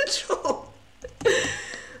for the draw.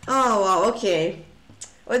 Oh wow. Okay.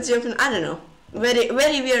 What's the open? I don't know.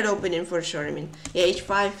 Very weird opening for sure. I mean, yeah,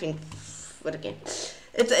 h5 but okay.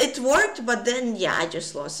 It worked, but then yeah, I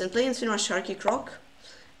just lost. And playing Finwa Sharky Croc.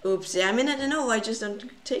 Oops. Yeah, I mean, I don't know. I just don't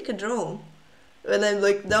take a draw when I'm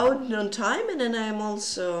like down on time, and then I'm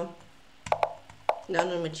also down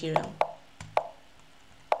on material.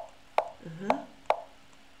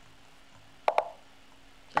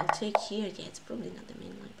 I'll take here. Yeah, it's probably not the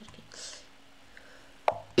main line, but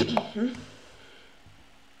okay.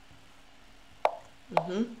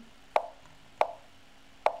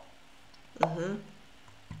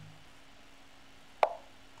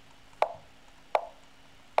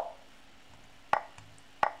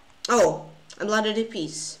 Oh, I'm landed a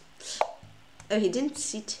piece. Oh, he didn't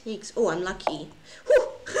see takes. Oh, I'm lucky.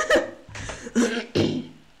 Whew.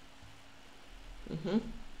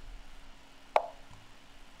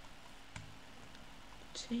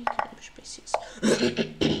 Take spaces.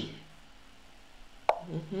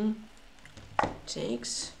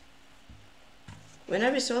 Takes. When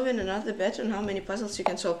are we solving another bet on how many puzzles you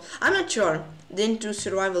can solve? I'm not sure. Didn't do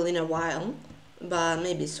survival in a while, but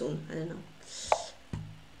maybe soon. I don't know.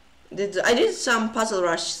 I did some puzzle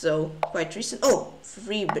rush though, quite recent. Oh,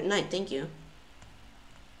 free night, thank you.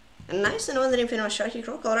 And nice and wondering if you know Sharky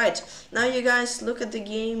Croc. Alright, now you guys look at the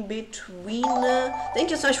game between. Thank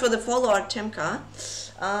you so much for the follow, Artemka.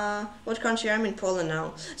 What country? I'm in Poland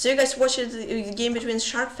now. So you guys watch the game between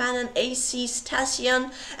Shark Fan and AC Stasian,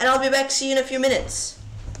 and I'll be back. See you in a few minutes.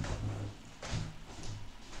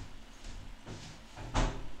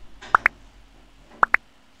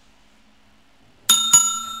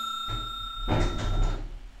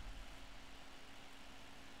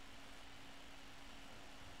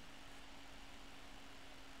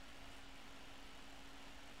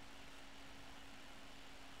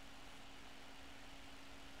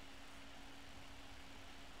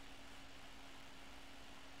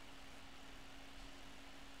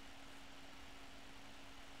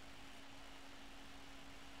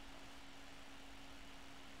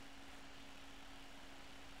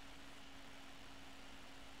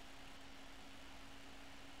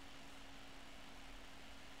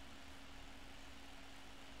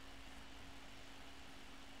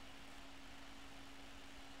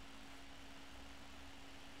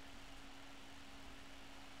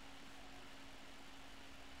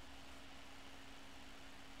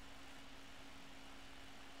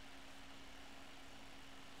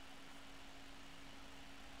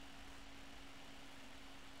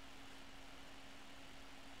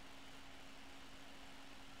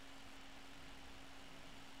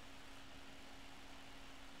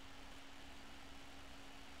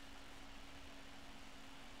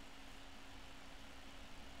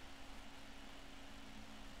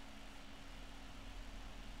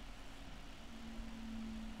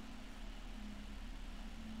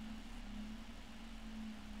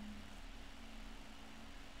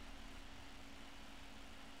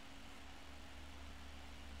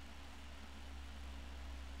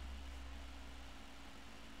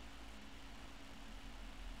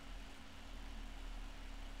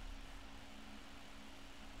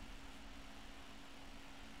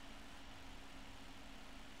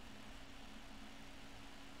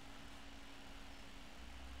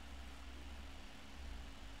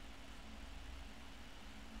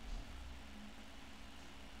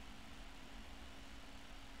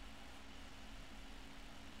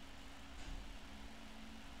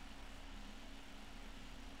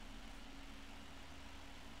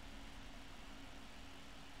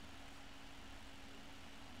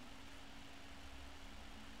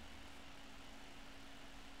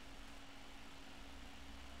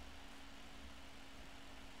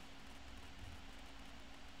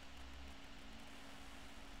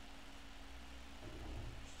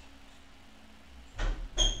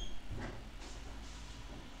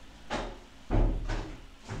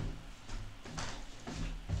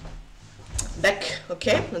 Back,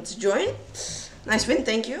 okay, let's join. Nice win,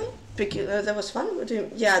 thank you. That was fun.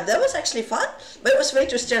 Yeah, that was actually fun, but it was way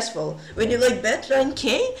too stressful. When you like bet line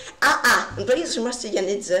K, I'm playing Grandmaster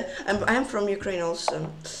Yanidze. I'm from Ukraine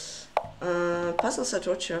also. Puzzles are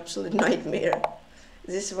torture, absolute nightmare.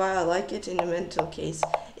 This is why I like it in a mental case.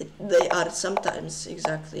 They are sometimes,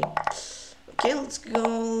 exactly. Okay, let's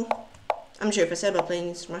go. I'm sure if I said about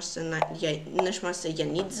playing Grandmaster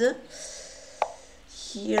Yanidze.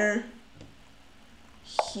 Here.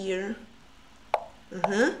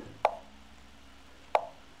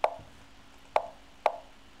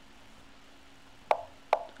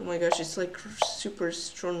 Oh my gosh, it's like super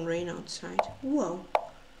strong rain outside. Whoa.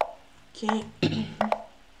 Okay.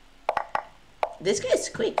 This guy is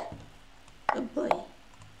quick. Oh boy.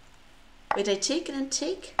 Wait, I take and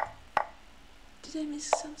take? Did I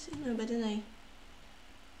miss something? No, but then I...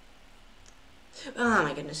 Oh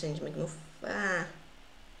my goodness, I need to make a move. Ah.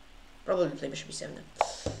 Probably play bishop b7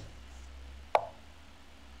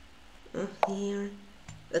 then. Here.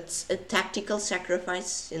 That's a tactical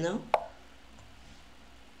sacrifice, you know?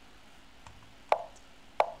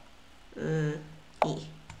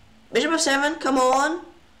 Bishop f7, come on!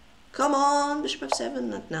 Come on, bishop f7,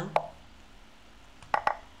 not now.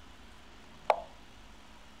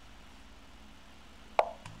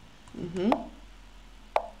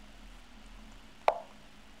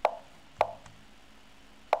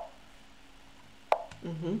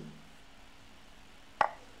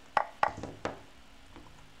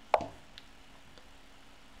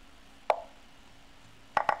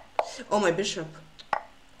 Oh, my bishop.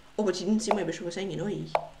 Oh, but you didn't see my bishop was hanging. Oi.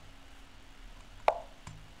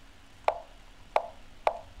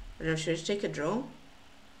 I don't know, should I take a draw?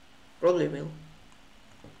 Probably will.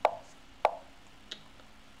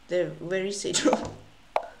 Where is a draw?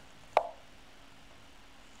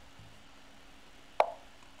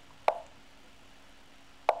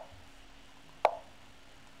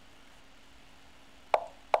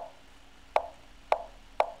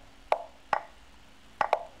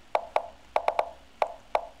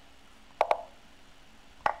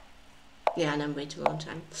 Yeah, and I'm way too long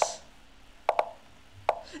time.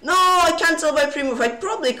 No, I cancelled my pre-move. I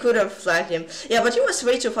probably could have flagged him. Yeah, but he was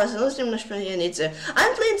way too fast.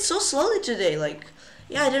 I'm playing so slowly today. Like,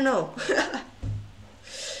 yeah, I don't know.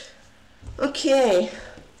 Okay.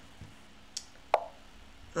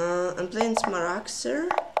 I'm playing Smaragser.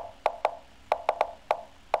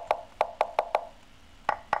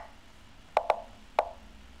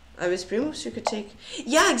 I was pre-moves you could take.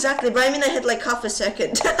 Yeah, exactly. But I mean, I had like half a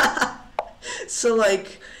second. So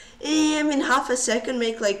like, I mean, half a second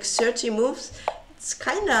make like 30 moves. It's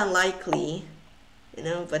kind of unlikely, you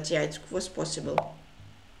know, but yeah, it was possible.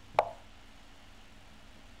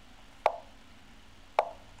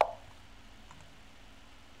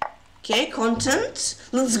 Okay, content.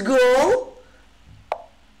 Let's go.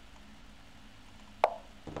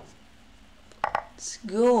 Let's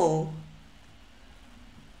go.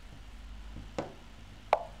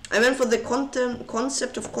 I went for the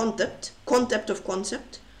concept of concept.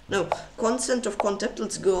 No, consent of concept.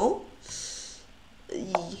 Let's go.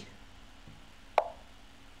 I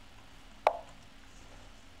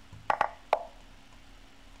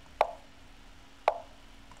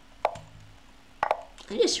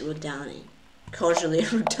just wrote down it. Casually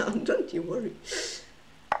wrote down, don't you worry.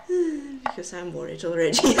 Because I'm worried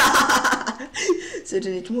already. So I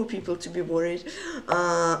don't need more people to be worried.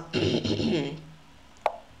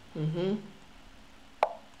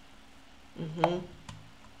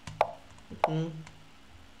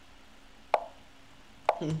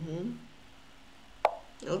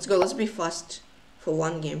 Let's go, let's be fast for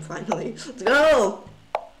one game finally. Let's go!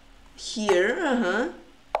 Here,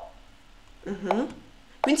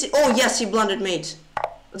 Quincy, oh yes, he blundered mate.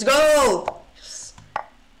 Let's go! Yes.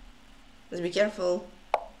 Let's be careful.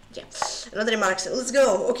 Yeah, another remark. Let's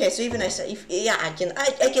go. Okay, so even I said, if yeah, I can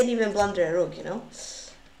even blunder a rook, you know.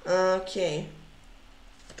 Okay.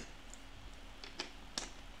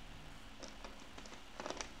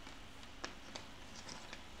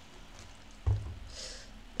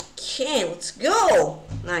 Okay, let's go.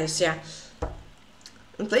 Nice, yeah.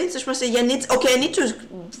 I'm playing Cherniaiev. Yeah, okay. I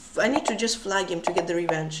need to just flag him to get the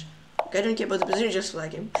revenge. Okay, I don't care about the position, just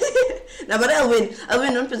flag him. No, but I'll win. I'll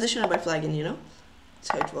win on position by flagging, you know. That's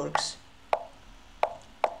how it works.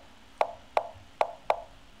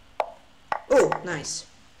 Oh, nice.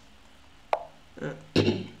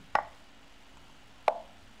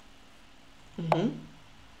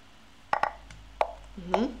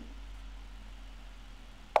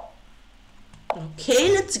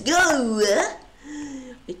 Okay, let's go.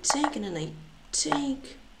 I take and then I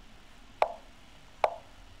take.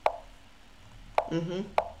 King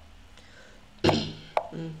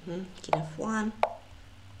f1.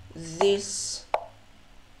 This.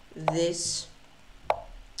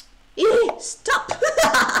 Stop.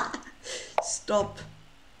 Stop.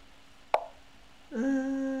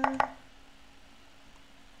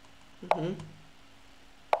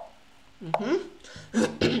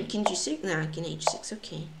 King g6? Nah, king h6,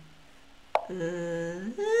 okay.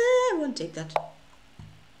 I won't take that.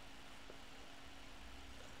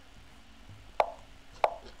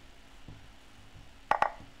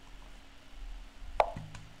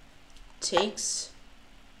 Takes.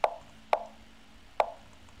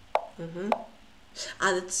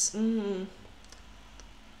 Ah, that's... We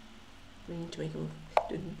need to make a move.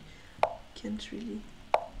 Can't really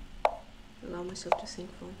allow myself to think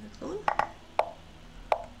for that long.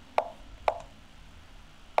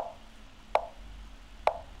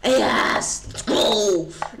 Yes! Let's go!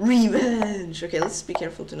 Revenge! Okay, let's be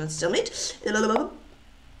careful to not stalemate.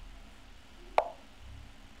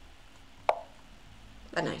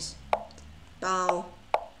 But nice. Bow.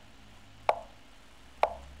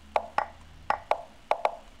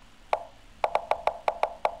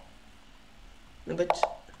 No, but...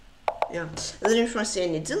 yeah.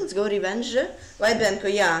 Let's go revenge. White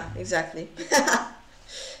Benko, yeah, exactly.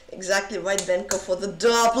 Exactly, White Benko for the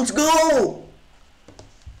dub. Let's go!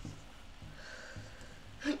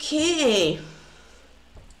 Okay.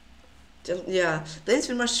 Yeah, Blaze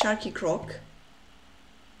will march Sharky Croc.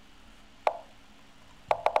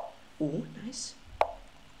 Oh, nice.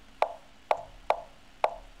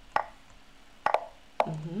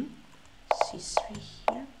 C3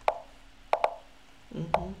 here.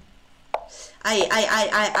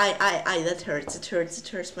 That hurts. It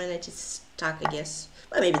hurts. My knight is stuck, I guess.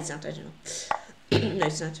 Well, maybe it's not, I don't know. No,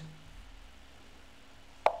 it's not.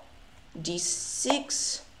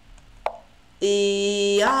 D6.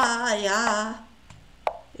 Yeah.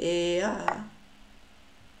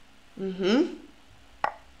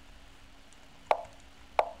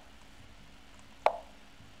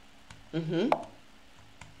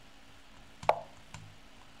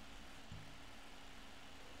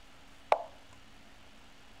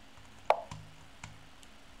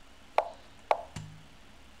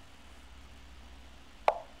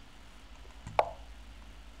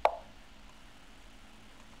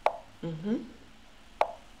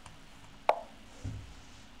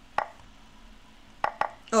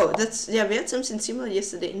 Oh, that's, yeah, we had something similar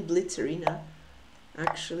yesterday in Blitz Arena,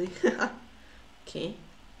 actually. Okay.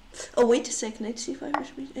 Oh, wait a second, let's see if I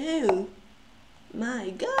wish me. Oh, my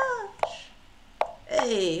gosh.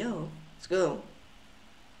 Hey, oh, let's go.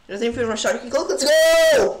 Nothing for my Sharky Cloak, let's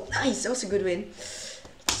go! Nice, that was a good win.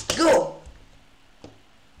 Let's go!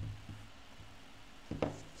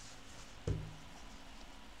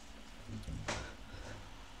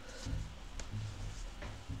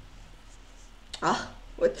 Ah,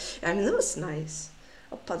 what? I mean, that was nice.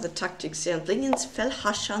 Up at the tactics, yeah. Playing in Fel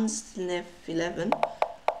Hashan's Nef 11.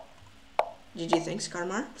 GG, thanks,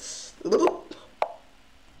 Karmar.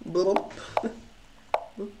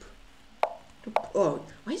 Oh,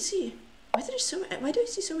 why do I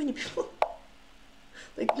see so many people?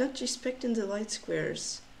 Like, not respecting the light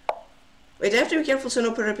squares. Wait, I have to be careful so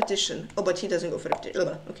no per repetition. Oh, but he doesn't go for repetition.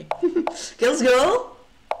 Oh, okay. Okay, let's go.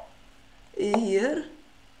 Here.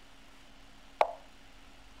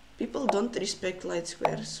 People don't respect light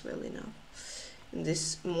squares well enough in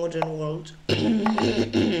this modern world.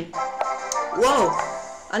 Whoa!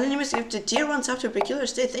 Anonymous gifted tier 1 after peculiar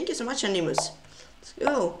state. Thank you so much, Anonymous. Let's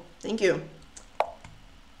go. Thank you.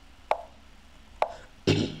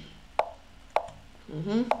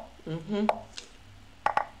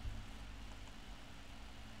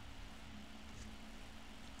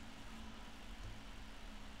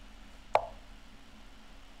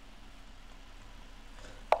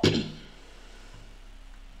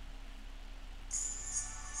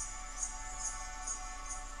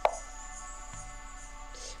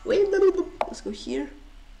 Wait, let's go here.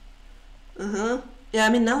 Yeah, I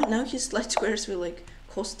mean now his light squares will like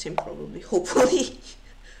cost him probably. Hopefully.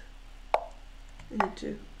 I need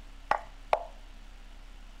to.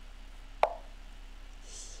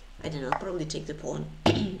 I don't know. I'll probably take the pawn.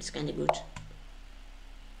 It's kind of good.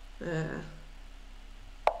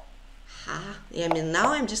 Yeah, I mean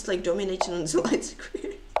now I'm just like dominating on the light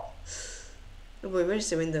square. Oh boy, where's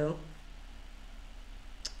the window?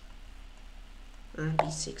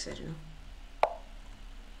 B6, I don't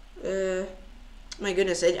know. My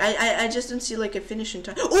goodness, I just don't see like a finish in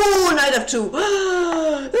time. Oh, knight f2!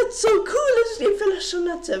 That's so cool! Let's finish on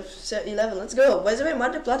that f11. Let's go. By the way,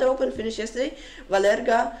 Mar del Plata Open finished yesterday.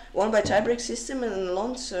 Valerga won by tiebreak system and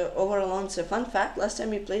Alonso over Alonso. Fun fact: last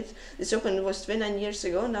time we played this Open was 29 years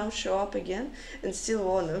ago. Now show up again and still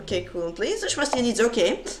won. Okay, cool. Please, Shmasti needs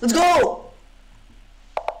okay. Let's go.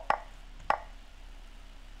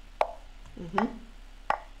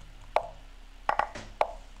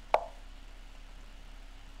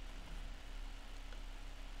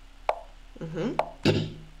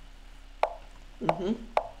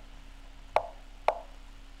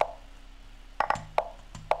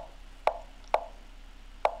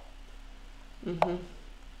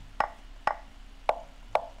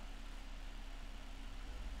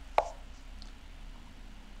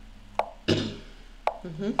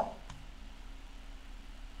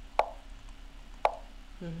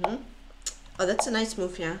 Oh, that's a nice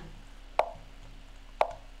move, yeah.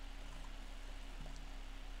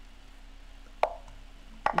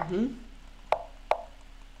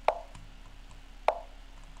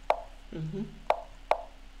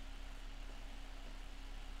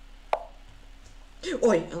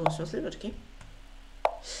 Oi, almost was a little bit, okay.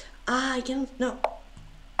 Ah, I can't, no.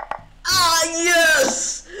 Ah,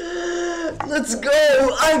 yes! Let's go!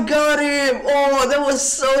 I got him! Oh, that was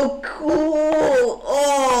so cool!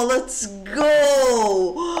 Oh, let's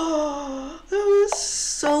go! That was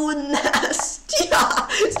so nasty!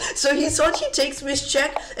 So he thought he takes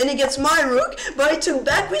PeshkaCh and he gets my rook, but I took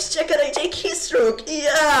back PeshkaCh and I take his rook!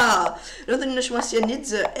 Yeah!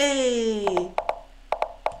 Hey!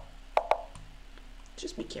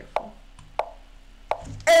 Just be careful.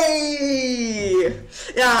 Hey!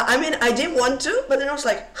 Yeah, I mean, I didn't want to, but then I was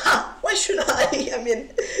like, ha! Why should I? I mean,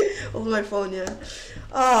 on my phone, yeah.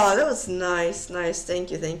 Oh, that was nice, nice. Thank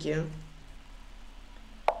you, thank you.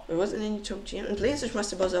 There wasn't any top GM. And playing such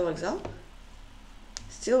master boss Alexal.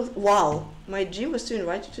 Still, wow. My G was to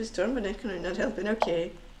invite you to his turn, but I could not help it.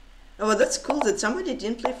 Okay. Oh, well, that's cool that somebody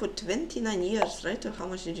didn't play for 29 years, right? Or how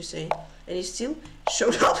much did you say? And he still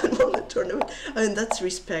showed up and won the tournament. I mean, that's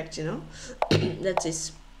respect, you know? That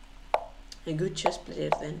is a good chess player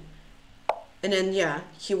then. And then, yeah,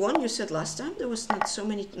 he won, you said last time. There was not so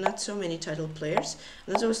many title players.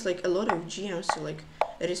 And there was like a lot of GMs, so like,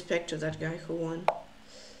 a respect to that guy who won.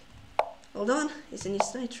 Hold on, isn't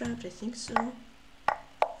his knight trapped? I think so.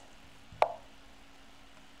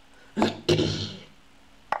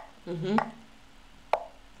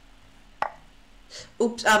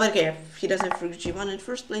 Oops, but okay, he doesn't have rook g1 in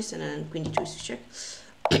first place, and then queen d2 is check.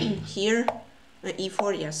 Here,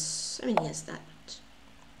 e4, yes. I mean, yes, that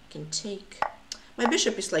can take. My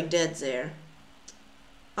bishop is like dead there.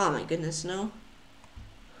 Oh my goodness, no.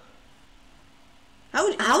 How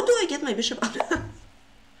do I get my bishop out?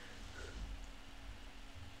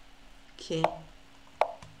 Okay.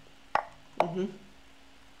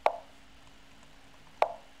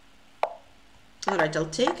 Alright, I'll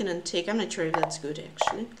take and then take. I'm not sure if that's good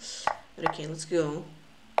actually. But okay, let's go.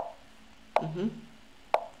 Yeah,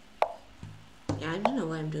 I don't know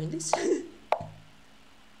why I'm doing this.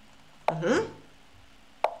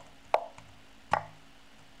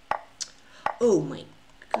 Oh my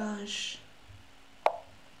gosh.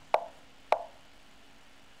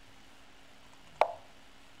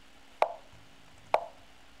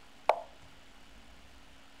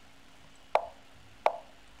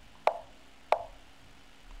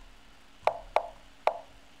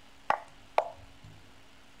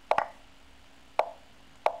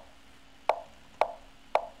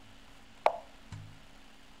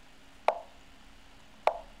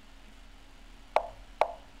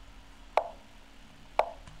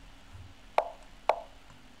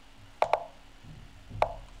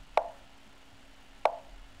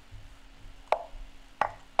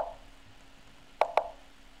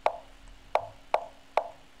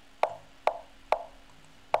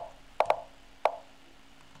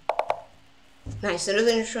 Nice, another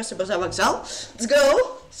interesting about Alexal. Let's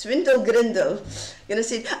go! Swindle Grindel. Gonna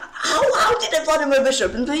see how did I bloody my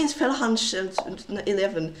bishop? And playing Spellhunch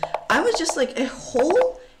 11. I was just like a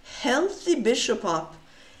whole healthy bishop up.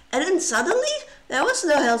 And then suddenly there was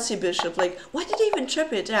no healthy bishop. Like, why did I even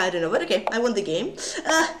trap it? Yeah, I don't know. But okay, I won the game.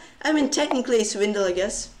 I mean technically Swindle, I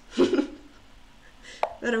guess.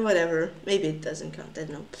 But whatever. Maybe it doesn't count, I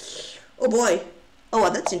don't know. Oh boy. Oh,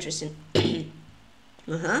 well, that's interesting.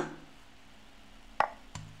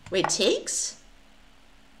 Wait, takes?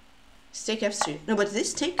 It's take f3. No, but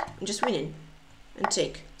this take, I'm just winning. And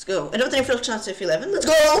take. Let's go. I don't think I feel chance f11. Let's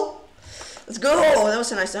go! Let's go! That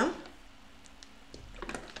was a nice one.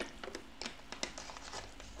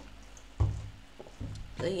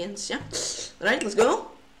 Play against, yeah. Alright, let's go.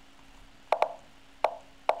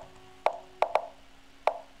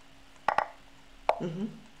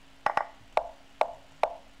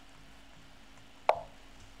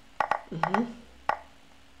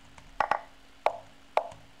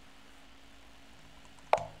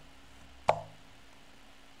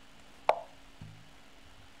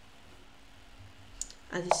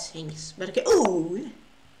 These things, but okay. Oh!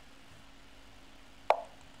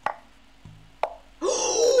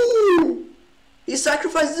 He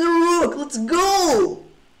sacrificed the rook. Let's go!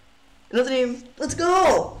 Another name. Let's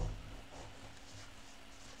go!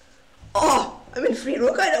 Oh, I mean free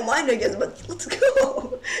rook. I don't mind, I guess, but let's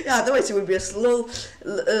go. Yeah, otherwise it would be a slow,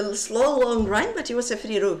 long run. But it was a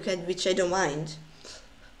free rook, which I don't mind.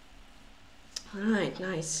 All right,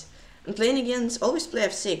 nice. I'm playing against, always play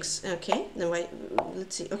f6, okay, then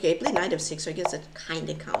let's see, okay, I play knight f6, so I guess that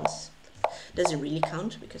kinda counts. doesn't really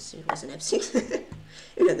count because it was an f6.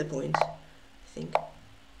 You get the point, I think.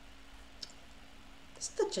 Does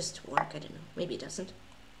that just work? I don't know. Maybe it doesn't.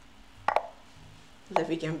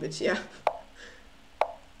 Levy gambit, yeah.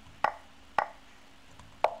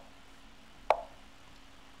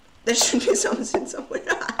 There should be something somewhere.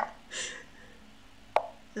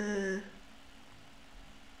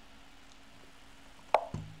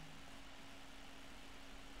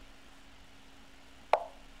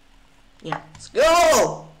 Yeah, let's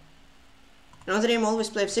go! Another name always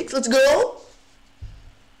play f6, let's go!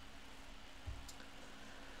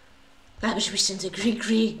 I wish we sent the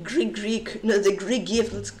Greek, no, the Greek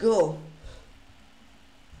gift, let's go!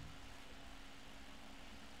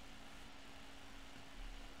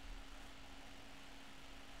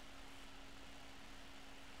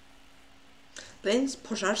 Playing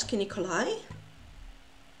Pozharsky Nikolai?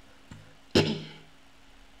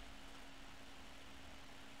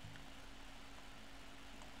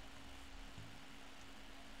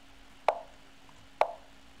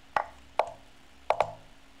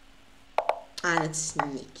 Ah, that's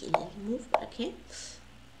sneaky little move, but okay.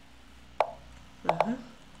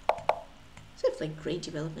 So it's like great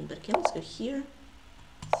development, but okay, let's go here.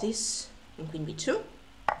 This and queen b2.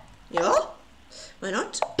 Yeah, why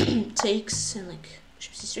not? Takes and like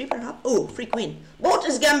bishop c3 perhaps. Oh, free queen.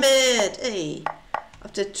 Botus gambit. Hey,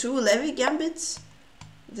 after 2 Levy gambits,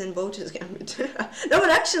 then Botus gambit. No,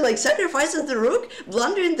 but actually, like sacrifices the rook,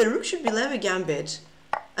 blundering the rook should be Levy gambit.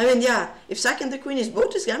 I mean, yeah, if sacking the queen is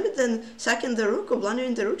Botus gambit, then sacking the rook or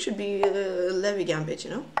blundering the rook should be Levy gambit, you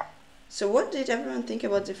know? So what did everyone think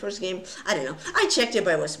about the first game? I don't know. I checked it,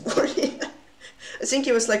 but I was bored. I think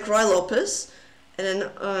it was like Roy Lopez, and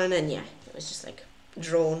then yeah, it was just like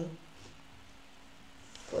drawn.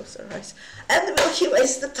 Close our eyes. And will he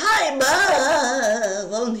waste the time?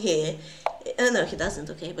 Won't he? No, he doesn't,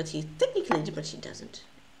 okay, but he technically did, but he doesn't.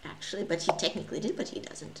 Actually, but he technically did, but he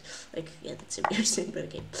doesn't. Like, yeah, that's a weird thing, but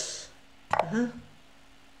okay.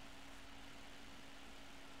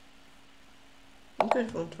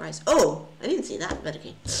 Incredible twice. Oh, I didn't see that, but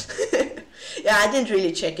okay. Yeah, I didn't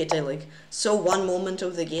really check it. I like saw one moment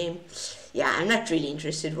of the game. Yeah, I'm not really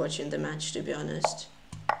interested watching the match, to be honest.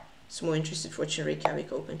 It's more interested watching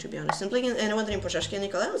Reykjavik Open, to be honest. I'm playing another in PeshkaCh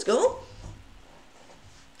Nikolai. Let's go.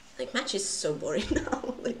 Like, match is so boring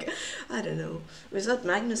now. Like, I don't know. Without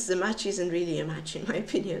Magnus, the match isn't really a match, in my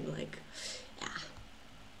opinion. Like, yeah.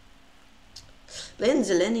 Playing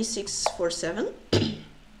Zeleny 6-4-7.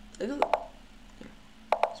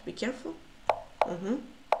 Just be careful.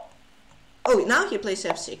 Oh, now he plays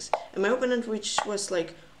f6. And my opponent, which was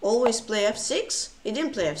like always play f6, he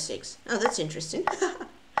didn't play f6. Oh, that's interesting.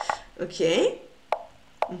 Okay.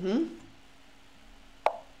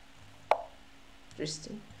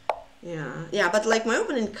 Interesting. Yeah, but like my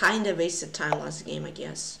opponent kind of wasted time last game, I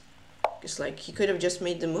guess. Because like he could have just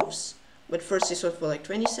made the moves, but first he thought for like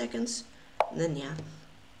 20 seconds, and then yeah,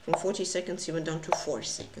 from 40 seconds he went down to 4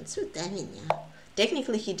 seconds. So then yeah,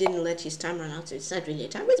 technically he didn't let his time run out, so it's not really a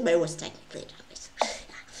time waste, but it was technically a time waste.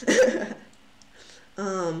 Yeah.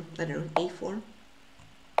 I don't know, a4.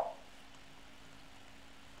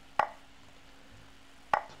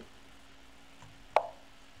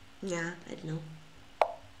 Yeah, I don't know.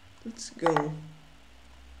 Let's go.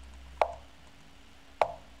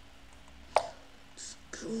 Let's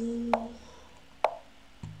go.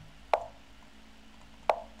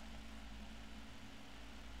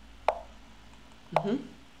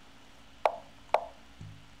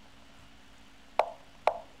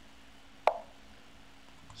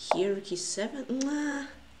 Here, rook e7.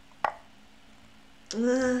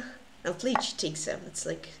 I'll play takes 7. It's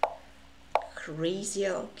like crazy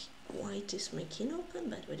how white is my king open,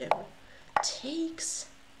 but whatever. Takes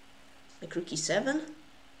like rook e7.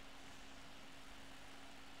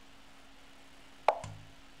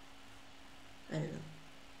 I don't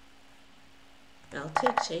know. I'll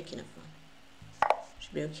take enough one.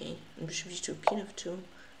 Should be okay. And bishop g2, king f2.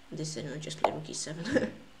 This I don't know, just play rook e7.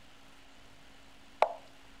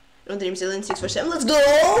 No dream Zeleny 6-4-7. Let's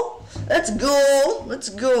go! Let's go! Let's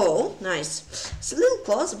go! Nice. It's a little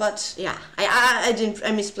close, but yeah, I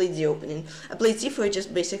misplayed the opening. I played c4, I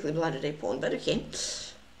just basically blooded a pawn, but okay.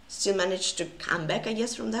 Still managed to come back, I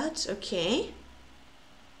guess, from that. Okay.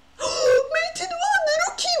 Mated one, the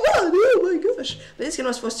rookie one! Oh my gosh. This game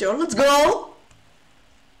was supposed to. Let's go!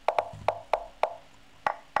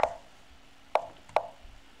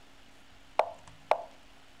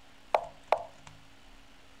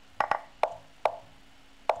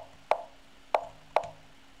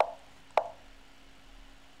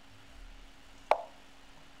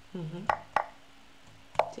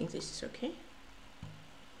 I think this is okay.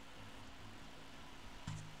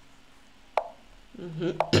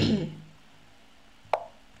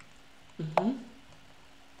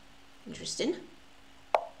 Interesting.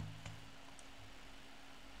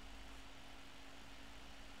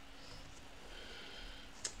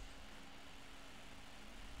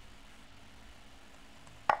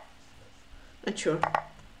 Not sure.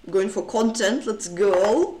 Going for content. Let's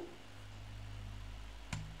go.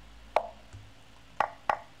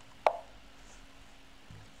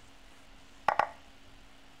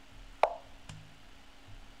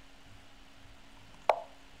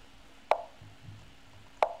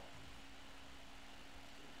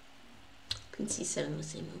 Queen c7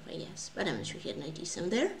 was the move, I guess, but I'm not sure he had knight d7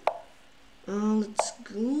 there. Let's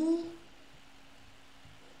go.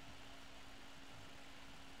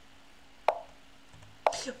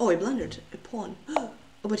 Oh, I blundered a pawn. Oh,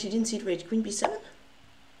 but he didn't see it right. Queen b7?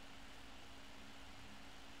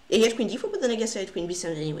 Yeah, he had queen d4, but then I guess I had queen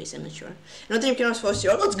b7 anyways, I'm not sure. Not that you can force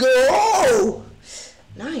you. Let's go!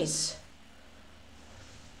 Nice.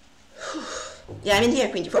 Yeah, I mean, he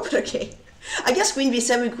had queen d4, but okay. I guess queen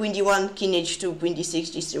b7, queen d1, king h2, queen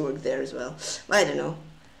d6, d3 work there as well. I don't know.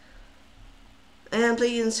 And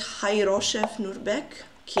play against Cherniaiev Nurbek.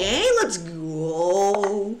 Okay, let's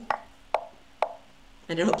go.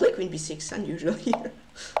 I don't know, play queen b6, unusual here.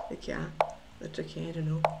 Like, yeah, but okay, I don't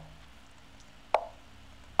know.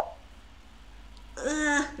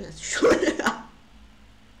 I'm not sure.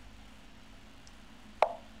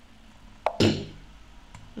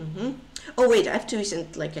 Oh wait, I have to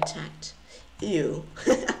isn't like attacked. Ew.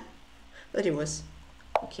 But it was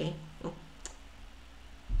okay. Oh.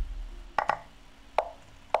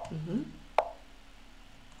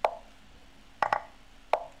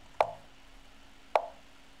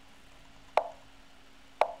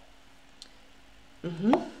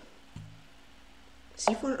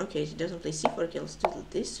 C4? Okay, he doesn't play C4. Okay, let's do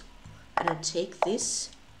this. I don't take this.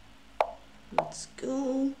 Let's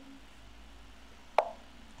go.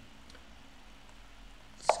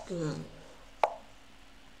 Let's go.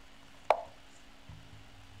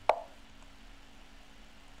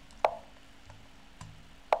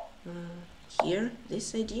 Here,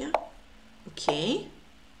 this idea. Okay.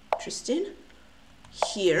 Interesting.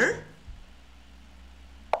 Here.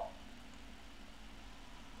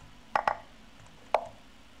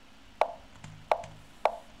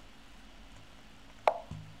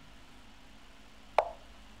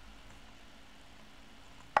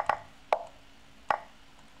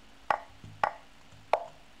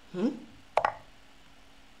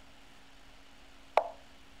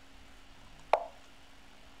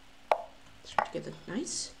 Try to get that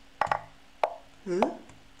nice.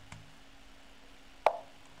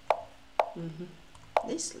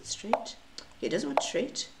 This, let's straight. He doesn't want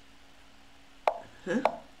straight.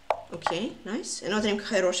 Okay, nice. Another name,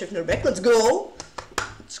 Cherniaiev Nurbek. Let's go.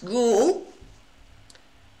 Let's go.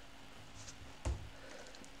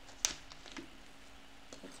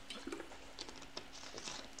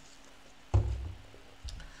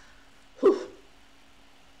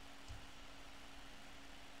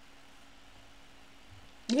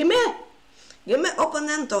 Give me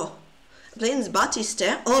opponento. Playing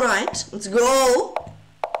Batiste. Alright, let's go.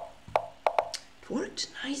 It worked.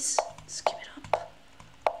 Nice. Let's keep it up.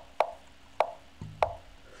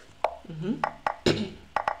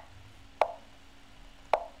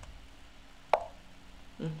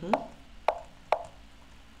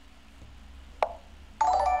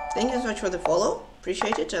 Thank you so much for the follow.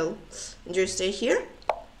 Appreciate it. I'll enjoy stay here.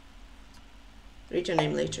 Read your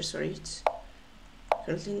name later, sorry. It's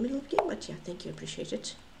currently in the middle of the game, but yeah, thank you, appreciate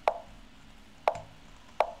it.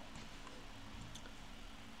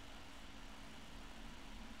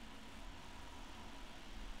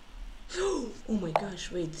 Oh my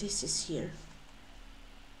gosh, wait, this is here.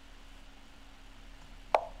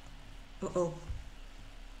 Uh-oh.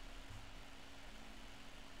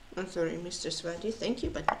 I'm sorry, Mr. Swadi, thank you,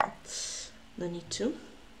 but no need to.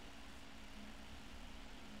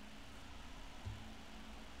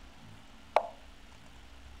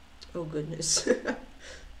 Oh goodness.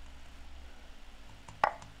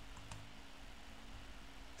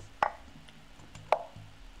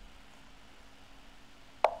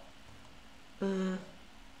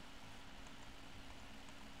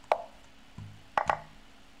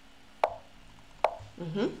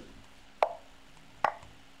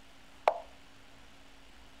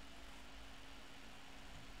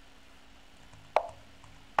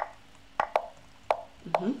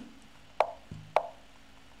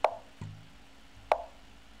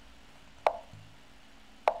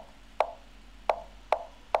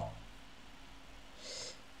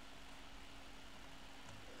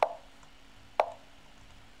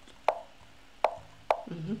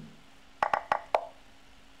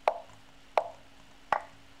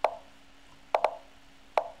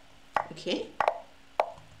 Okay.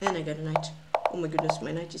 And I got a knight. Oh my goodness,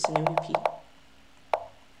 my knight is an MVP.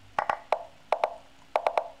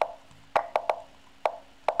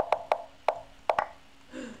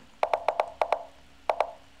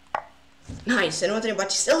 Nice, and what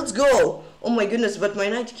about still? Let's go! Oh my goodness, but my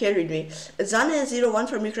knight carried me. Zane01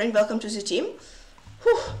 from Ukraine, welcome to the team.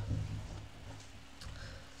 Whew.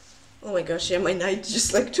 Oh my gosh, yeah, my knight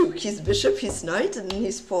just like took his bishop, his knight, and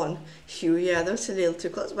his pawn. Phew, yeah, that was a little too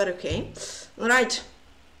close, but okay. Alright.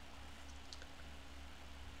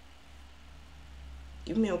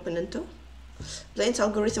 Give me opponento. Plains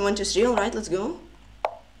algorithm 1, 2, 3, alright, let's go.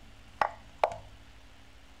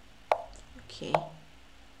 Okay.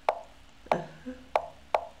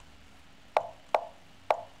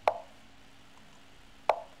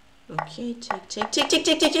 Okay,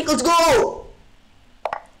 take, let's go!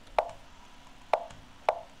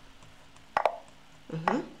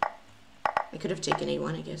 I could have taken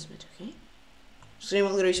a1, I guess, but okay. Stream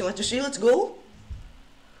algorithm 1, 2, 3, let's go!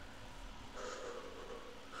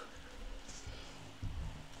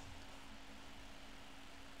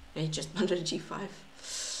 I just wanted g5.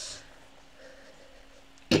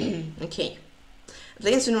 Okay.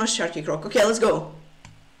 Plains in Rush Sharky Croc. Okay, let's go!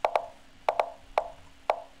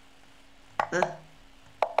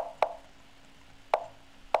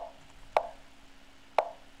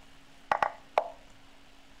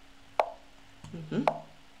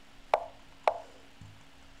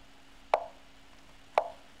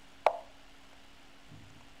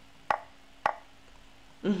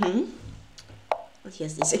 Well,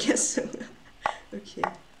 yes, this I guess. Okay.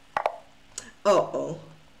 Uh-oh.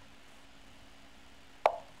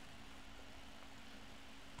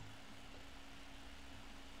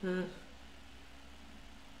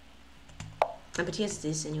 But here's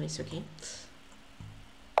this anyways, okay.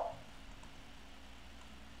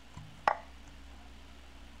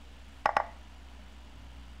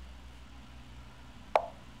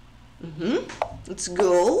 Let's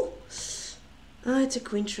go. It's a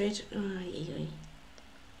queen trade.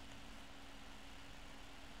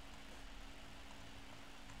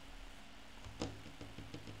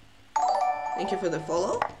 Thank you for the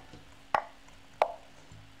follow.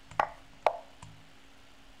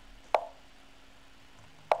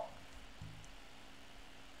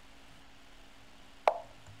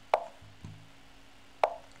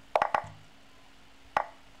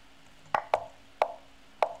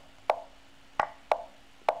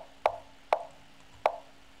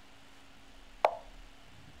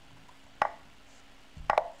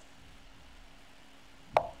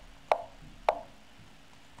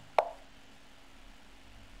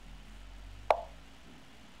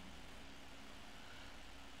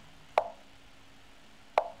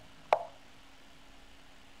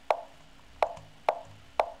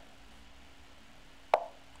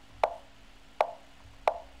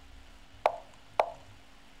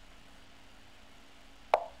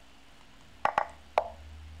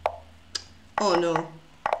 Oh no.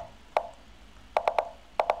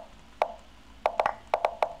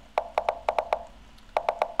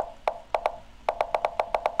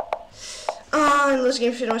 Let's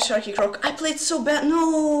game finish Sharky Croc. I played so bad.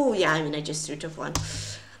 No. Yeah, I mean, I just threw tough one.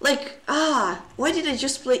 Like, why did I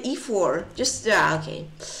just play e4? Just, okay.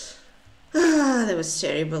 That was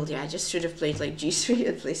terrible. Yeah, I just should have played like g3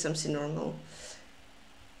 and play something normal.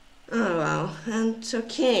 Oh, wow. And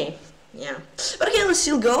okay. Yeah. But okay, let's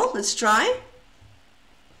still go. Let's try.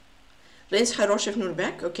 Plains Hiroshev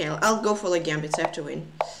Nurbeck. Okay, I'll go for like gambits. I have to win.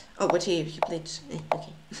 Oh, but he played.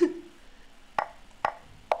 Okay.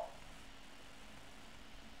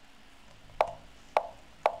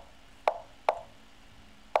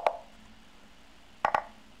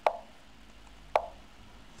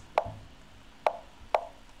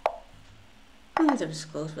 That was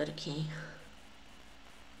close, but okay.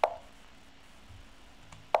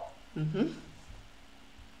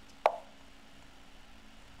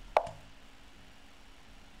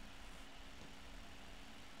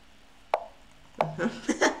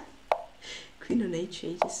 Queen on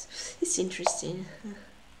h8 is interesting.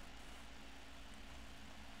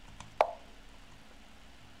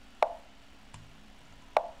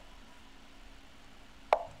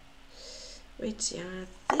 Wait, yeah,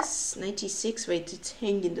 this 96, wait, it's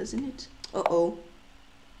hanging, doesn't it? Uh-oh.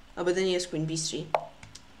 Oh, but then he has queen b3.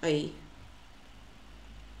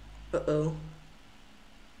 Uh-oh.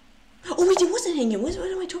 Oh, wait, it wasn't hanging. What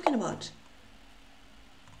am I talking about?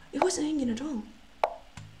 It wasn't hanging at all.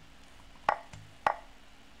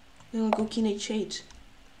 Then I'll go king h8.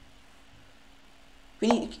 We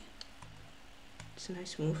need... It's a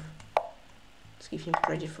nice move. Let's give him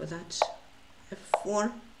credit for that.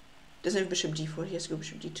 f4. Doesn't have bishop d4, he has to go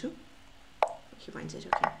bishop d2. he finds it,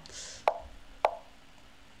 okay.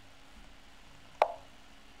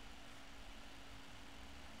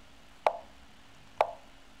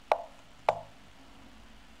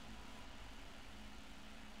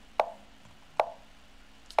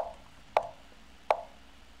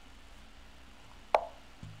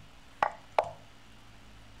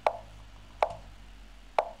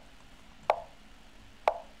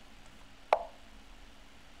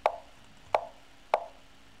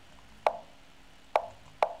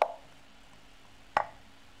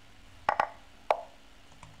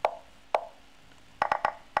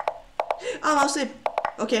 Oh, I'll sleep.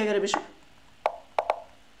 Okay, I got a bishop.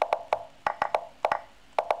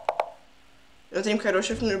 Nothing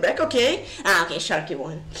хороший from the back, okay. Ah, okay, Sharky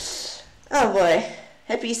won. Oh boy.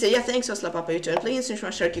 Happy Easter. Yeah, thanks, Osla Papa. You turn playing since my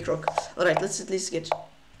Sharky croc. Alright, let's at least get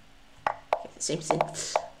same thing.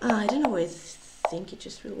 I don't know why I think it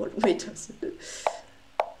just will work. Wait, doesn't it?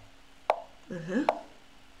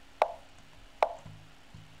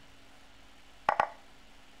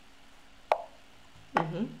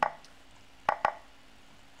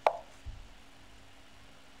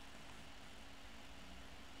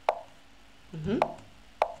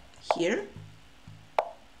 Here,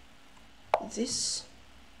 this,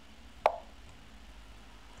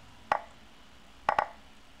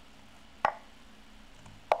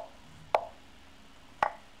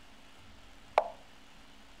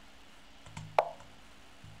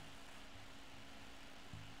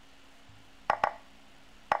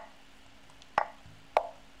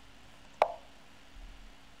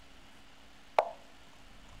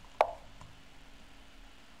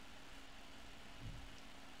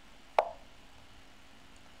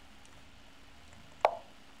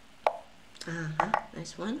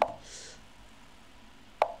 nice one.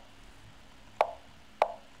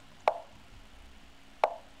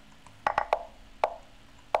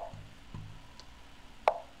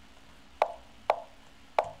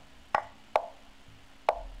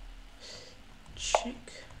 Check.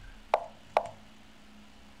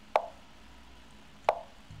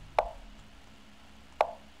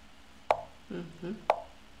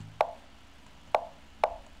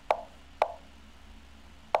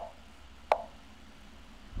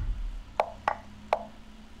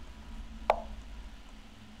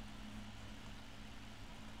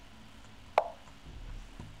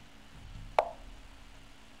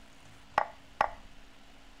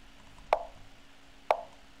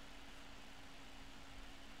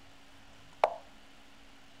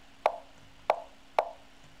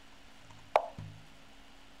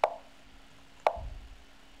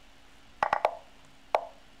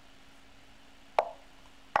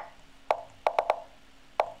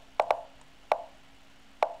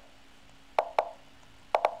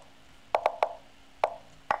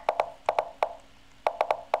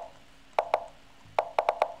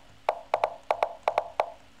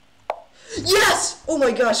 Yes! Oh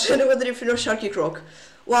my gosh, I wonder if you know Sharky Croc.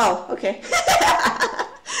 Wow, okay.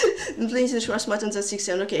 I'm playing the Schwarz Buttons at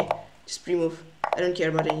 6-7, okay. Just pre-move. I don't care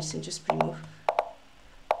about anything, just pre-move.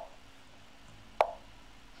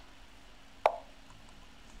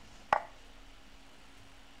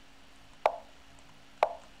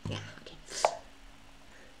 Yeah, okay.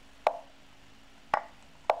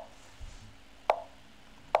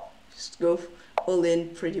 Just go all in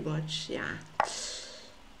pretty much, yeah.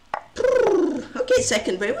 Okay,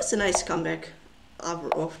 second, but it was a nice comeback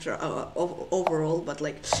overall, but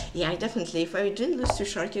like, yeah, definitely, if I didn't lose to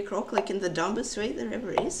Sharky Croc, like in the dumbest way there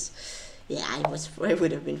ever is, yeah, I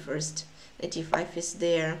would have been first. 95 is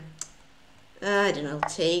there. I don't know,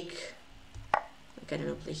 take, like, I don't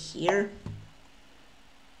know, play here.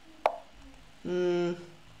 Thank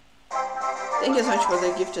you so much for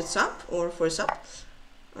the gifted sub, or for a sub,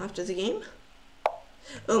 after the game.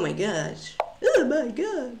 Oh my god. Oh my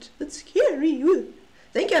god, that's scary.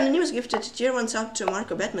 Thank you, Anonymous, gifted tier 1 sub to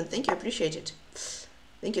Marco Batman. Thank you, appreciate it.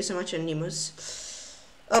 Thank you so much, Anonymous.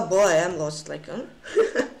 Oh boy, I'm lost, like, huh?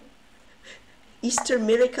 Easter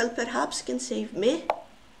miracle perhaps can save me.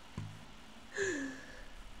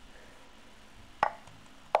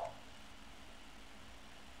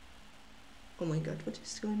 Oh my god, what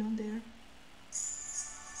is going on there?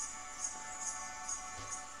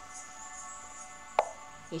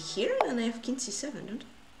 Here and I have king c7, don't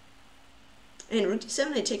I? And rook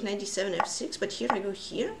d7 I take 97 f6, but here I go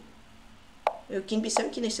here. King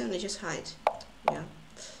b7, king a7 I just hide. Yeah.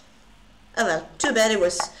 Oh well, too bad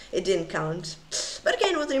it didn't count. But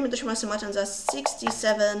again, what the limit of Matans are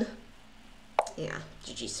 67. Yeah,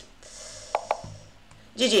 GG's.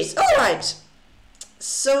 GG's. Alright.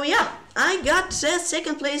 So yeah, I got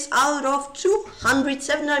second place out of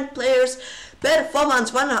 279 players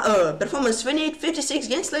Performance 28, 56,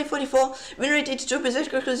 gain slave 44, win rate 82,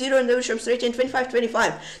 PeshkaCh 0, and double shops rating 25,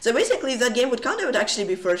 25. So basically, if that game would count, I would actually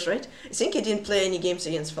be first, right? I think he didn't play any games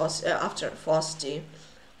against after Frosty.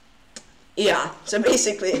 Yeah, so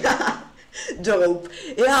basically, dope.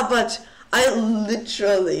 Yeah, but I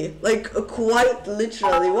literally, like, quite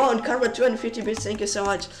literally, wow, and Karma 250 bits, thank you so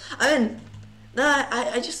much. I mean, nah,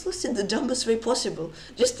 I just lost in the dumbest way possible.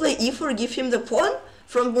 Just play e4, give him the pawn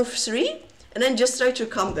from move 3, and then just try to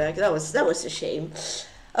come back. That was a shame.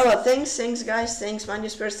 Oh well, thanks guys, thanks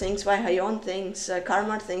Manusperse, thanks Vaihayon, thanks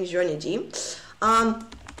Karma, thanks Johnny G.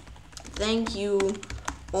 Thank you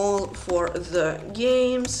all for the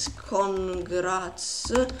games.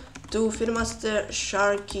 Congrats to Filmaster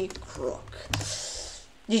Sharky Croc.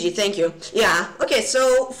 GG, thank you. Yeah, okay,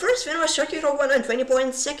 so first win was Sharky Croc 120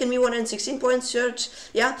 points, second me 116 points, third,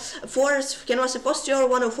 yeah, fourth Grandmaster Posture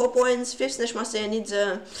 104 points, fifth Neshmaster needs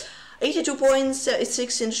 82 points,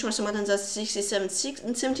 sixth Neshmaster Matanza 67,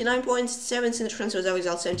 79 points, seventh Neshmaster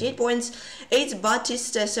Zawizal 78 points, eighth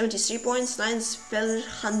Batista 73 points, ninth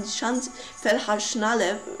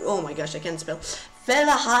Felhashnalev, oh my gosh, I can't spell.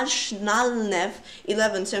 Felhashnalev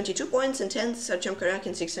 11, 72 points, and 10th Artyom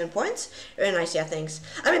Karyakin 16 points. Very nice, yeah, thanks.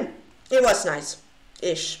 I mean, it was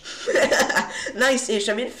nice-ish. Nice-ish.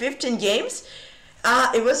 I mean, 15 games.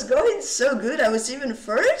 It was going so good. I was even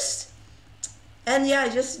first. And yeah, I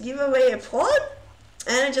just give away a pawn.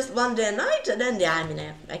 And I just won the knight. And then, yeah, I mean,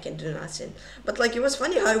 I can do nothing. But, like, it was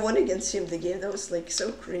funny how I won against him the game. That was, like,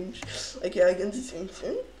 so cringe. Like, yeah, against him.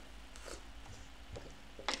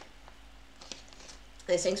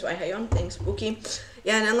 Thanks Vaihayon, thanks Bookie.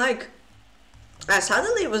 Yeah, and then like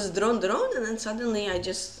suddenly it was drawn, and then suddenly I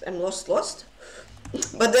just am lost.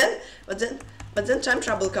 But then time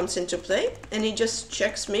trouble comes into play, and he just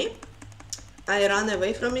checks me. I run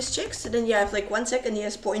away from his checks, and then yeah, I have like 1 second, he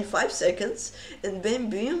has 0.5 seconds, and bam,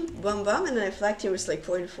 boom, bam, bam, and then I flagged him with like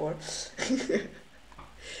 0.4.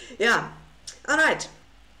 Yeah, alright.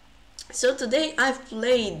 So today I've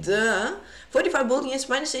played 45 bull games,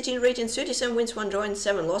 minus 18 rating, 37 wins, 1 draw, and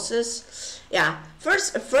 7 losses. Yeah,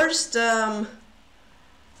 first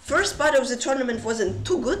part of the tournament wasn't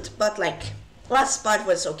too good, but like last part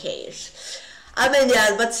was okay-ish. I mean,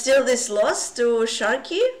 yeah, but still this loss to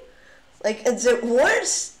Sharky, like at the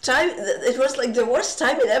worst time, it was like the worst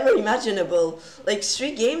time ever imaginable. Like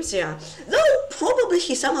 3 games, yeah. Though probably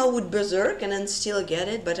he somehow would berserk and then still get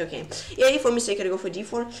it, but okay. Yeah, for mistake I go for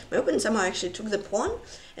d4. My opponent somehow actually took the pawn,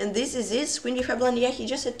 and this is his queen b5 blind. Yeah, he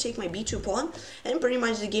just had to take my b2 pawn, and pretty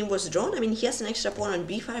much the game was drawn. I mean, he has an extra pawn on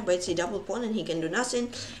b5, but it's a double pawn, and he can do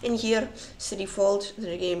nothing. And here, 3-fold,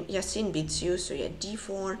 the game, Yasin beats you, so yeah,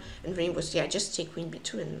 d4, and for him was, yeah, just take queen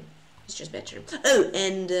b2, and it's just better. Oh,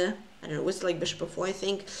 and I don't know, it was like bishop f4, I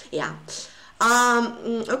think. Yeah.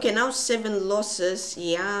 Okay, now 7 losses.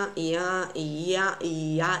 Yeah.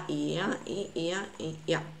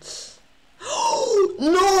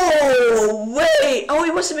 No way! Oh,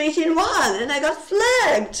 it was mate in 1, and I got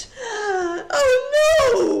flagged. Oh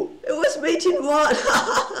no! It was mate in 1.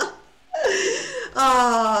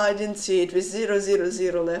 I didn't see it. With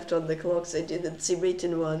 0:00 left on the clocks, I didn't see mate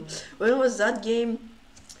in 1. When was that game?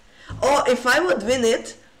 Oh, if I would win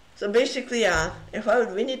it. So basically, yeah, if I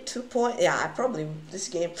would win it 2 points, yeah, I probably this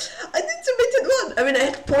game. I didn't see mate in 1. I mean, I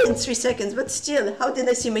had 0.3 seconds, but still, how did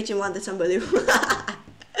I see mate in 1? That's unbelievable.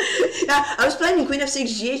 Yeah, I was planning queen f6,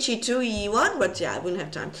 gh e2, e1, but yeah, I wouldn't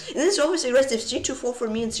have time. And then it's always aggressive g2, 4 for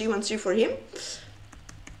me and 3-1-3 for him.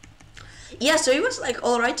 Yeah, so it was like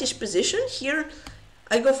alright-ish position. Here,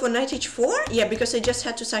 I go for knight h4, yeah, because I just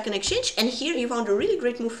had to sack an exchange. And here he found a really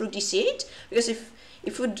great move through dc8, because if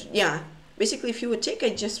would, yeah, basically if he would take, I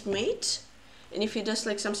just mate. And if he does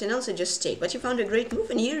like something else, I just take. But he found a great move,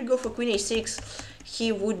 and here you go for queen a6,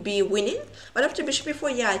 he would be winning. But after bishop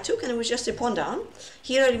e4, yeah, I took, and it was just a pawn down.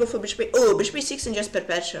 Here I go for bishop bishop e6 and just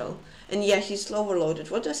perpetual. And yeah, he's overloaded.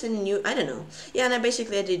 What does any new? I don't know. Yeah, and I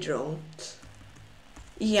basically had a draw.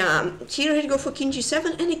 Yeah, here I'd go for king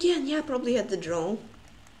g7, and again, yeah, probably had the draw.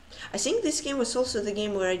 I think this game was also the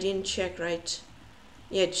game where I didn't check, right?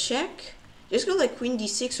 Yeah, check. Just go like queen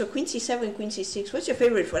d6 or queen c7, queen c6. What's your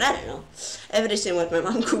favorite food? I don't know. Everything what my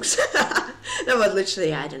mom cooks. No, but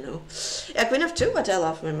literally, I don't know. Yeah, queen f2, but I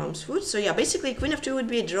love my mom's food. So yeah, basically queen f2 would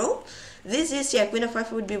be a draw. This is, yeah, queen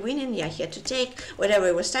f5 would be winning. Yeah, he had to take. Whatever,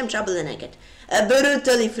 it was time trouble and I get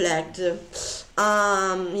brutally flagged.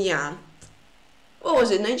 Yeah. What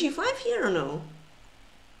was it, 95 here or no?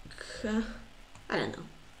 I don't know.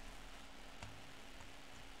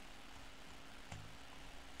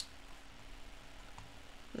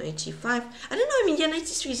 I don't know, I mean, yeah,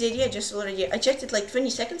 93 is the idea, just already, I checked it like 20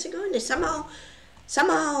 seconds ago, and they somehow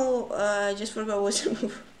Somehow, I just forgot what to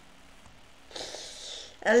move.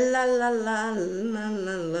 La la la la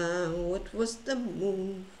la la. What was the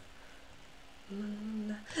move?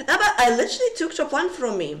 No, but I literally took top 1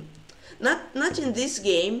 from me. Not in this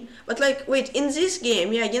game, but like, wait, in this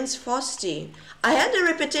game, yeah, against Fosty, I had a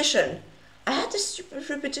repetition. I had a stupid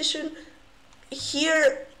repetition.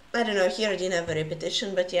 Here, I don't know, here I didn't have a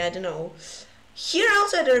repetition, but yeah, I don't know. Here I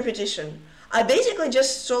also had a repetition. I basically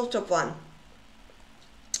just stole top 1.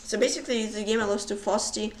 So basically, the game I lost to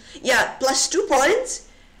Fosty. Yeah, plus 2 points.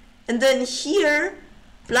 And then here,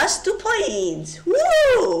 plus 2 points.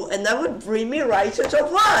 Woo! And that would bring me right to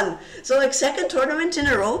top 1. So like second tournament in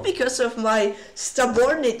a row because of my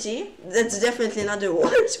stubbornity. That's definitely not the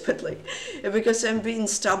word, but like because I'm being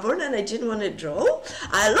stubborn and I didn't want to draw,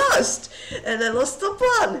 I lost. And I lost top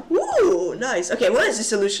 1. Woo! Nice. Okay, what is the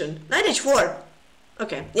solution? Knight h4.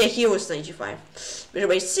 Okay, yeah, here was knight g5. Bishop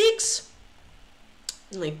a6.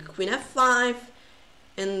 Like queen f5.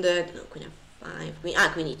 And no, queen f5.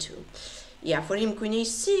 Queen e2. Yeah, for him, queen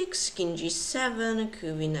a6, king g7,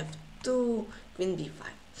 queen f2, queen b5.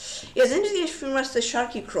 Yes, then the Grandmaster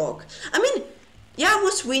Sharky Croc. I mean, yeah, I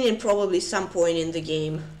was winning probably some point in the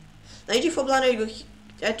game. Knight g4 blunder, you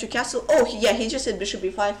go to castle. Oh, yeah, he just said bishop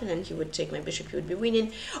b5, and then he would take my bishop, he would be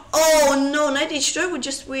winning. Oh, no, knight h2, I would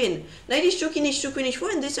just win. Knight h2, king h2, queen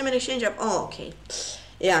h4, and this I'm an exchange up. Oh, okay.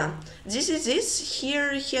 Yeah, this is this.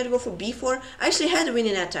 Here, he had to go for b4. I actually had a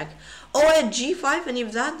winning attack. Oh, I had g5, and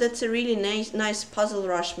if that's a really nice puzzle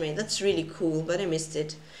rush made. That's really cool, but I missed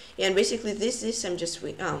it. Yeah, and basically this I'm just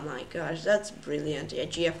winning. Oh my gosh, that's brilliant. Yeah,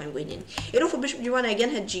 gf, I'm winning. You know, for bishop g1, I again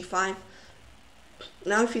had g5.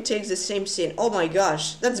 Now if he takes the same scene, oh my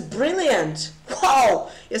gosh, that's brilliant.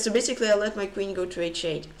 Wow. Yeah, so basically I let my queen go to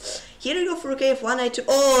h8. Here I go for rook f1, I to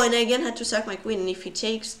oh, and I again had to sack my queen, and if he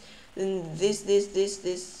takes, then this,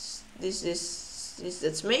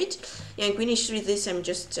 that's mate. Yeah, and queen h3, this I'm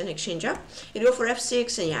just an exchange up. You go for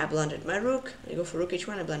f6, and yeah, I blundered my rook. I go for rook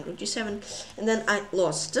h1, I blundered rook g7, and then I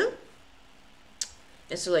lost.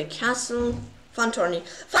 Yeah, so like castle, fun tourney,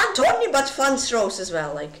 but fun throws as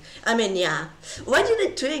well. Like, I mean, yeah. Why did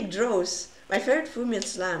I take draws? My favorite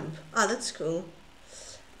Fumian lamp. Ah, that's cool.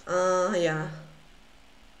 Yeah.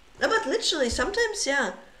 No, but literally sometimes,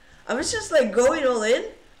 yeah, I was just like going all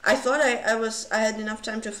in. I thought I had enough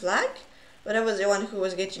time to flag. But I was the one who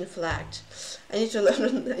was getting flagged. I need to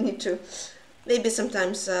learn, I need to maybe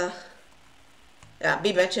sometimes, yeah,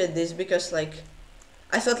 be better at this, because like,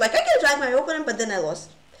 I thought like I can drag my opponent, but then I lost.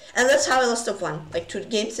 And that's how I lost top 1. Like 2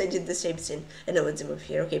 games I did the same thing. I know what's the move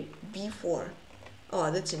here. Okay, b4. Oh,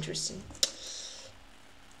 that's interesting.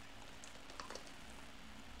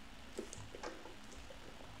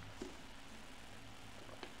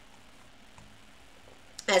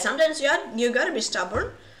 And sometimes you gotta be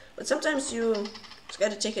stubborn. But sometimes you just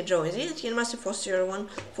gotta take a draw. Is it? Grandmaster Foster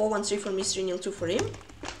 4-1-3 for me, 3-0-2 for him.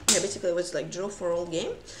 Yeah, basically it was like draw for all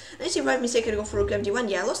game. And see 5 mistake, I go for rook f1.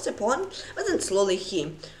 Yeah, I lost the pawn, but then slowly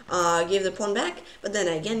he gave the pawn back. But then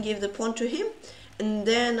I again gave the pawn to him. And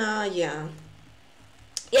then, yeah.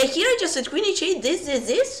 Yeah, here I just said queen h8,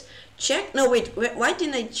 this. Check. No, wait, why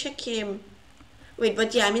didn't I check him? Wait,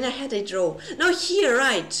 but yeah, I mean, I had a draw. No, here,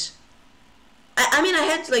 right. I mean, I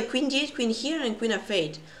had like queen d8, queen here, and queen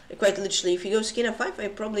f8. Quite literally, if he goes king f5, I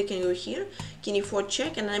probably can go here, king e4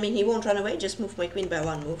 check, and I mean, he won't run away, just move my queen by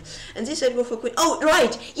 1 move. And this I'd go for queen, oh,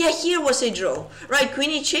 right, yeah, here was a draw. Right,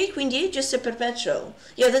 queen h8, queen d8, just a perpetual.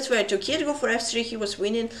 Yeah, that's where I took. Here to go for f3, he was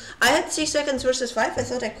winning. I had 6 seconds versus 5, I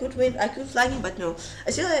thought I could win, I could flag him, but no.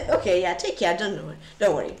 I still, okay, yeah, take care, don't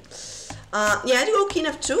worry. Yeah, I'd go king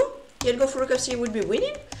f2, he'd go for rook f3, would be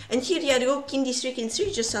winning. And here, yeah, I'd go king d3, king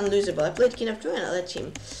 3, just unlosable. I played king f2 and I let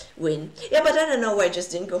him win. Yeah, but I don't know why I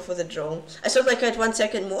just didn't go for the draw. I thought like I had 1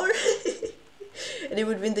 second more. And he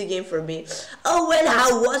would win the game for me. Oh, well,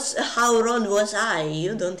 how wrong was I?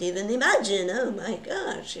 You don't even imagine. Oh my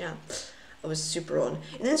gosh, yeah. I was super on.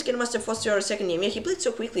 And then Grandmaster Foster our second game. Yeah, he played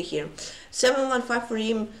so quickly here. 7-1-5 for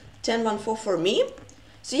him, 10-1-4 for me.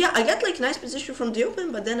 So yeah, I got like nice position from the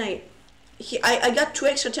open, but then I got 2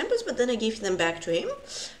 extra temples, but then I gave them back to him,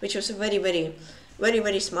 which was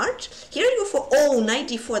very smart. Here I go for, oh, knight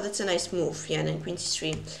d4, that's a nice move. Yeah, and then queen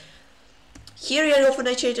c3. Here I go for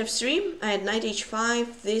knight h8 f3. I had knight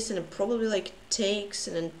h5, this, and it probably like takes,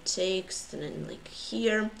 and then like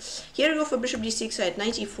here. Here I go for bishop d6, I had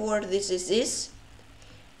knight e4, this.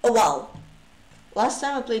 Oh, wow. Last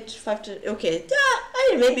time I played 5 to, okay,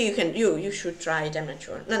 maybe you should try it, I'm not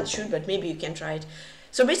sure. Not should, but maybe you can try it.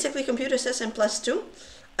 So basically, computer says I'm +2.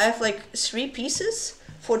 I have like 3 pieces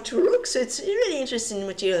for 2 rooks, so it's really interesting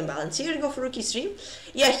material imbalance. Here I go for rook e3.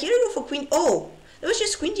 Yeah, here I go for queen. Oh, It was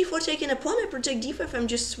just queen d4 taking a pawn, I protect d5, I'm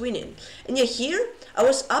just winning. And yeah, here, I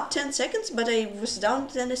was up 10 seconds, but I was down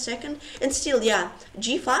 10 a second, and still, yeah,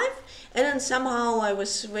 g5, and then somehow I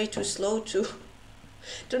was way too slow to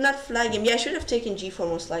not flag him. Yeah, I should have taken g4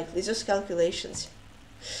 most likely, just calculations.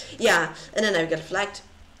 Yeah, and then I got flagged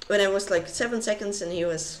when I was like 7 seconds and he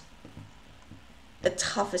was at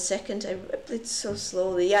half a second. I played so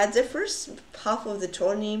slowly. Yeah, the first half of the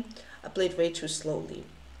tourney I played way too slowly.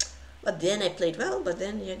 But then I played well, but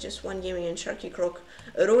then yeah, just one game against PeshkaCh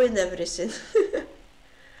ruined everything.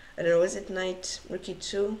 I don't know, was it knight, rook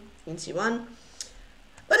e2, queen c1?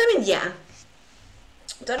 But I mean, yeah,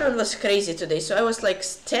 that one was crazy today. So I was like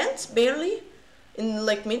 10th barely in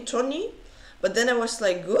like mid-tourney, but then I was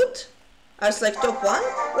like good. I was like top 1.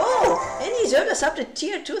 Whoa! And he's us up to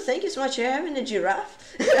tier 2. Thank you so much for having a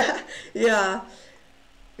giraffe. Yeah.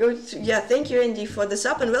 Good. Yeah, thank you, Andy, for the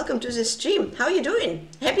sub and welcome to the stream. How you doing?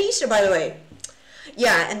 Happy Easter, by the way.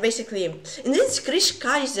 Yeah, and basically, in this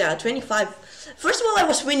PeshkaCh 25, first of all, I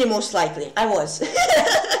was winning most likely. I was.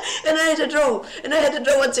 And I had a draw. And I had to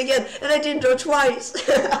draw once again. And I didn't draw twice.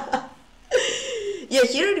 Yeah,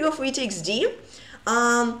 here I go for e takes d.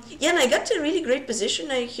 Yeah, and I got to a really great position.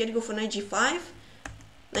 I had to go for knight g5.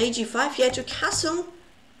 Knight g5, yeah, to castle.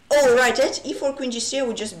 Oh, right, at e4, queen g3, I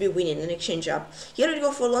would just be winning an exchange up. Here I'd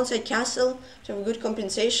go for alongside castle to have a good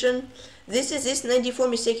compensation. This is this knight d4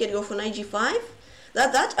 mistake. I'd go for knight g5.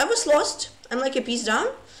 That, I was lost. I'm like a piece down.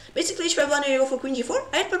 Basically, h5 I go for queen g4.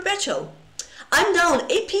 I had perpetual. I'm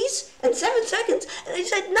down 8 pieces and 7 seconds, and I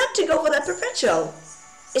decided not to go for that perpetual.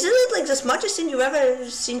 Isn't it like the smartest thing you've ever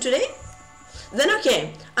seen today? Then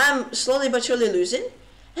okay, I'm slowly but surely losing,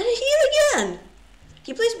 and here again,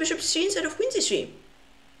 he plays bishop c3 instead of queen c3.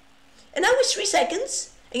 And now with 3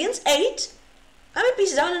 seconds, against 8, I'm a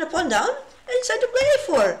piece down and a pawn down, and decide to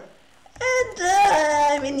play a4. And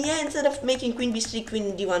I mean, yeah, instead of making queen b3,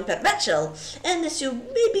 queen d1 perpetual, and as you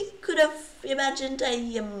maybe could have imagined, I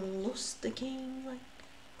lost the game. Like,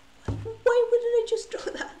 why wouldn't I just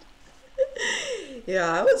draw that?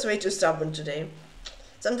 Yeah, I was way too stubborn today.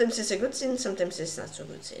 Sometimes it's a good scene, sometimes it's not so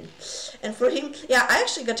good scene. And for him, yeah, I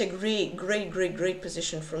actually got a great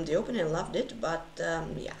position from the open and loved it, but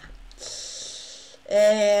yeah.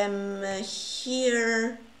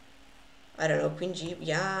 Here, I don't know, queen g,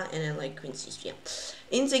 yeah, and then like queen c3, yeah.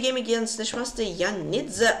 In the game against Grandmaster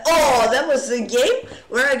Cherniaiev, oh, that was the game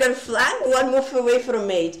where I got flagged one move away from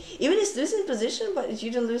mate. Even it's losing position, but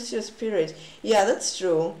you don't lose your spirit. Yeah, that's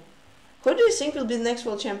true. Who do you think will be the next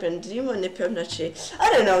world champion? Dimo and PeshkaCh?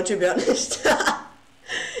 I don't know, to be honest.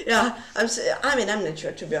 Yeah, I mean, I'm not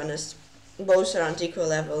sure, to be honest. Both are on equal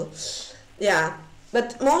level. Yeah,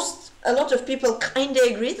 but a lot of people kind of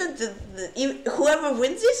agree that whoever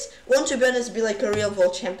wins this won't, to be honest, be like a real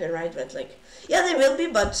world champion, right? But like, yeah, they will be,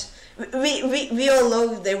 but we all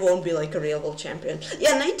know they won't be like a real world champion.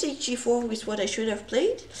 Yeah, knight g4 is what I should have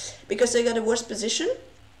played, because I got a worse position.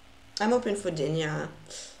 I'm hoping for Din, yeah.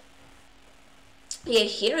 Yeah,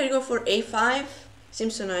 here I go for a5.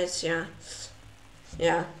 Seems so nice, yeah.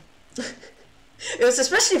 Yeah. It was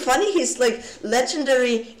especially funny his like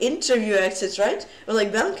legendary interview exits, right? Or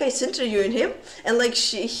like Bianca is interviewing him, and like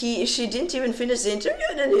she didn't even finish the interview,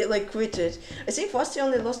 and then he like quit it. I think Fosti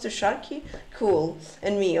only lost to Sharky, cool,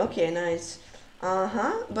 and me. Okay, nice.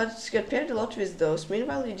 But got paired a lot with those.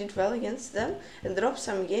 Meanwhile, you did well against them and dropped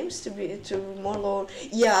some games to more low.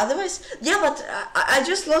 Yeah, otherwise, yeah, but I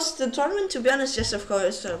just lost the tournament, to be honest, just of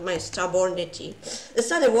course my stubbornity. It's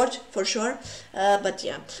not a word for sure, but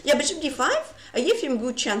yeah. Yeah, bishop d5, I gave him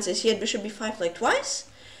good chances. He had bishop b5 like twice.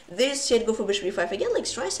 This, he had to go for bishop b5 again, like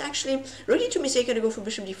twice actually. Ready to mistake, had to go for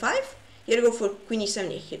bishop d5. He had to go for queen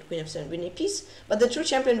e7, he had queen f7, win a piece. But the true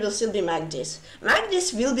champion will still be Magnus.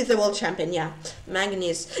 Magnus will be the world champion, yeah.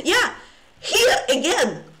 Magnus. Yeah, here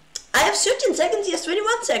again. I have 13 seconds, he has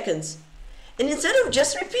 21 seconds. And instead of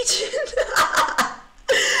just repeating,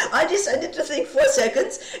 I decided to think 4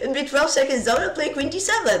 seconds and be 12 seconds down and play queen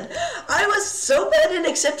d7. I was so bad in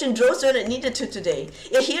accepting draws when I needed to today.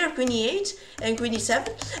 Yeah, here queen e8 and queen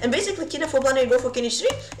e7. And basically, king f4 blind, I go for king e3.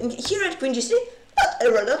 And here at queen g3. But I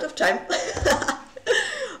ran out of time.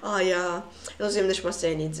 Oh yeah, that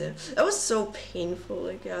was so painful.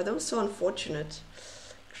 Like, yeah, that was so unfortunate.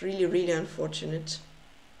 Really unfortunate.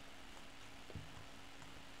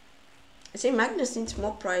 I think Magnus needs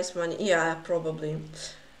more prize money. Yeah, probably.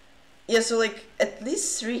 Yeah, so like at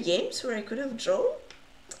least 3 games where I could have drawn.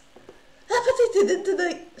 But I didn't, and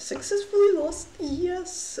I successfully lost.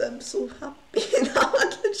 Yes, I'm so happy now.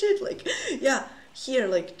 Legit, like, yeah, here,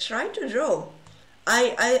 like, try to draw.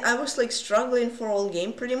 I was like struggling for all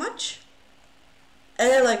game pretty much, and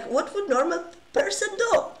then like, what would normal person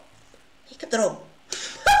do? He could draw.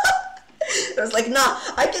 I was like, nah,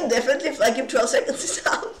 I can definitely flag him 12 seconds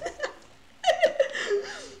down.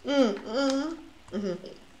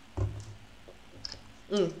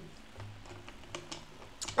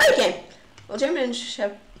 Okay, well,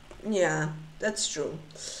 championship, yeah, that's true.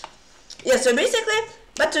 Yeah, so basically,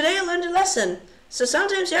 but today I learned a lesson. So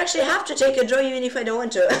sometimes you actually have to take a draw even if I don't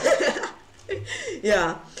want to.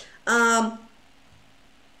 Yeah.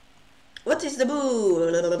 What is the boo?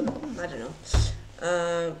 I don't know.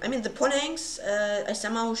 I mean, the pawn hangs. I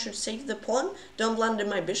somehow should save the pawn. Don't blunder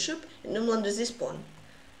my bishop, and don't blunder this pawn.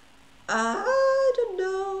 I don't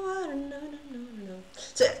know.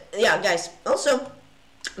 So, yeah, guys, also,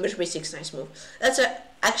 bishop a6, nice move. That's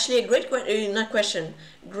actually a great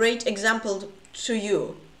great example to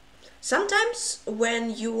you. Sometimes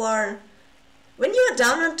when you are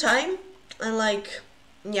down on time, and like,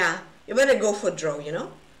 yeah, you better go for draw, you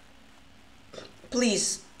know?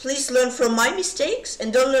 Please learn from my mistakes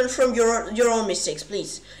and don't learn from your own mistakes,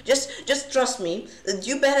 please. Just trust me that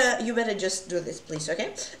you better just do this, please,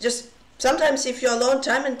 okay? Just sometimes if you're alone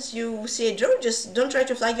time and you see a draw, just don't try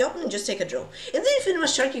to flag your opponent, just take a draw. And then if it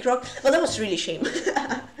was Cherniaiev, well, that was really shame.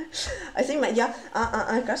 I think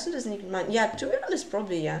Carson doesn't even mind. Yeah, to be honest,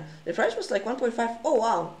 probably, yeah. The price was like 1.5. Oh,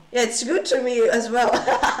 wow. Yeah, it's good to me as well.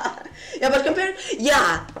 Yeah, but compared,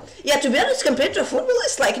 yeah, to be honest, compared to a football,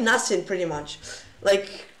 it's like nothing, pretty much.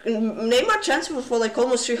 Like, Neymar transfer for like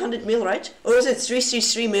almost 300 mil, right? Or is it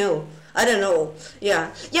 333 mil? I don't know.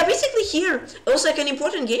 Yeah, basically here, it was like an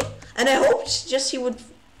important game, and I hoped just he would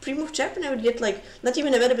pre-move check and I would get like not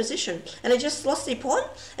even a better position, and I just lost a pawn,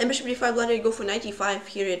 and bishop d5 blundered. I go for 95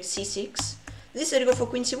 here at c6. This I go for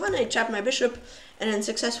queen c1. I trap my bishop, and then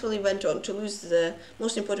successfully went on to lose the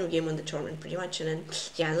most important game on the tournament, pretty much. And then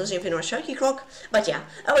yeah, losing if it was Cherniaiev. But yeah,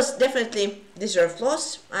 that was definitely deserved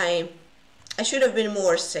loss. I should have been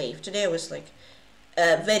more safe. Today I was like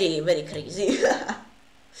very, very crazy.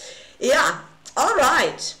 Yeah. All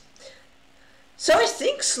right. So I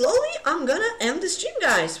think slowly I'm gonna end the stream,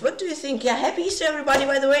 guys. What do you think? Yeah, happy Easter, everybody,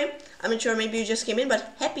 by the way. I'm not sure, maybe you just came in,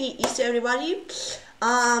 but happy Easter, everybody.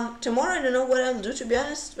 Tomorrow I don't know what I'll do, to be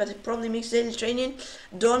honest, but it probably makes daily training.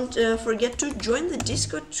 Don't forget to join the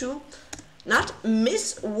Discord to not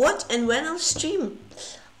miss what and when I'll stream.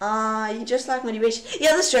 You just like motivation.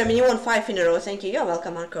 Yeah, that's true. I mean, you won 5 in a row. Thank you. You're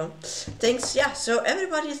welcome, Marco. Thanks. Yeah, so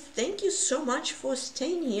everybody, thank you so much for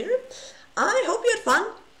staying here. I hope you had fun.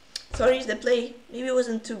 Sorry, the play maybe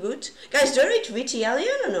wasn't too good. Guys, do I rate VTL? I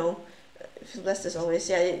don't know. Feel blessed as always.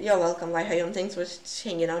 Yeah, you're welcome, Lihayon. Thanks for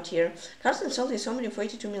hanging out here. Carson sold his somebody for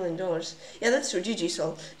 $82 million. Yeah, that's true. GG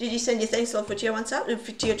Sol. GG Sandy, thanks a lot for tier 1 sub,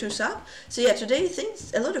 for tier 2 sub. So yeah, today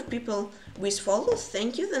thanks a lot of people with follows.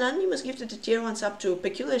 Thank you. Then Anonymous gifted a tier 1 sub to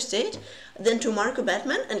Peculiar State, then to Marco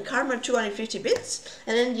Batman and Karma 250 bits,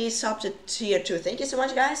 and then he subbed to tier 2. Thank you so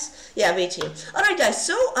much, guys. Yeah, VT. Alright, guys,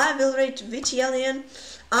 so I will rate VTLian.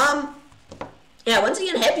 Yeah, once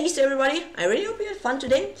again, happy Easter, everybody. I really hope you had fun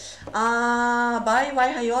today. Bye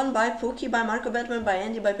Hayon, bye Pookie, bye Marco Batman, bye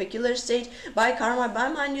Andy, bye Peculiar State, bye Karma, bye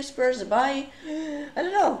My New Spurs, bye... I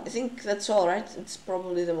don't know, I think that's all, right? It's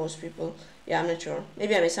probably the most people. Yeah, I'm not sure.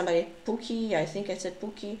 Maybe I missed somebody. Pookie, I think I said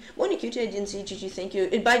Pookie. Bonnie Cutie, I didn't see. GG, thank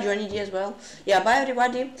you. Bye Journey D as well. Yeah, bye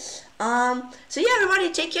everybody. So yeah,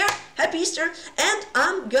 everybody, take care. Happy Easter. And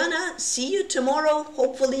I'm gonna see you tomorrow,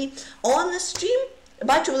 hopefully, on the stream.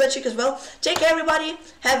 Bye to Chick as well. Take care, everybody.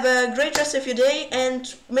 Have a great rest of your day,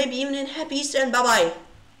 and maybe even a happy Easter, and bye-bye.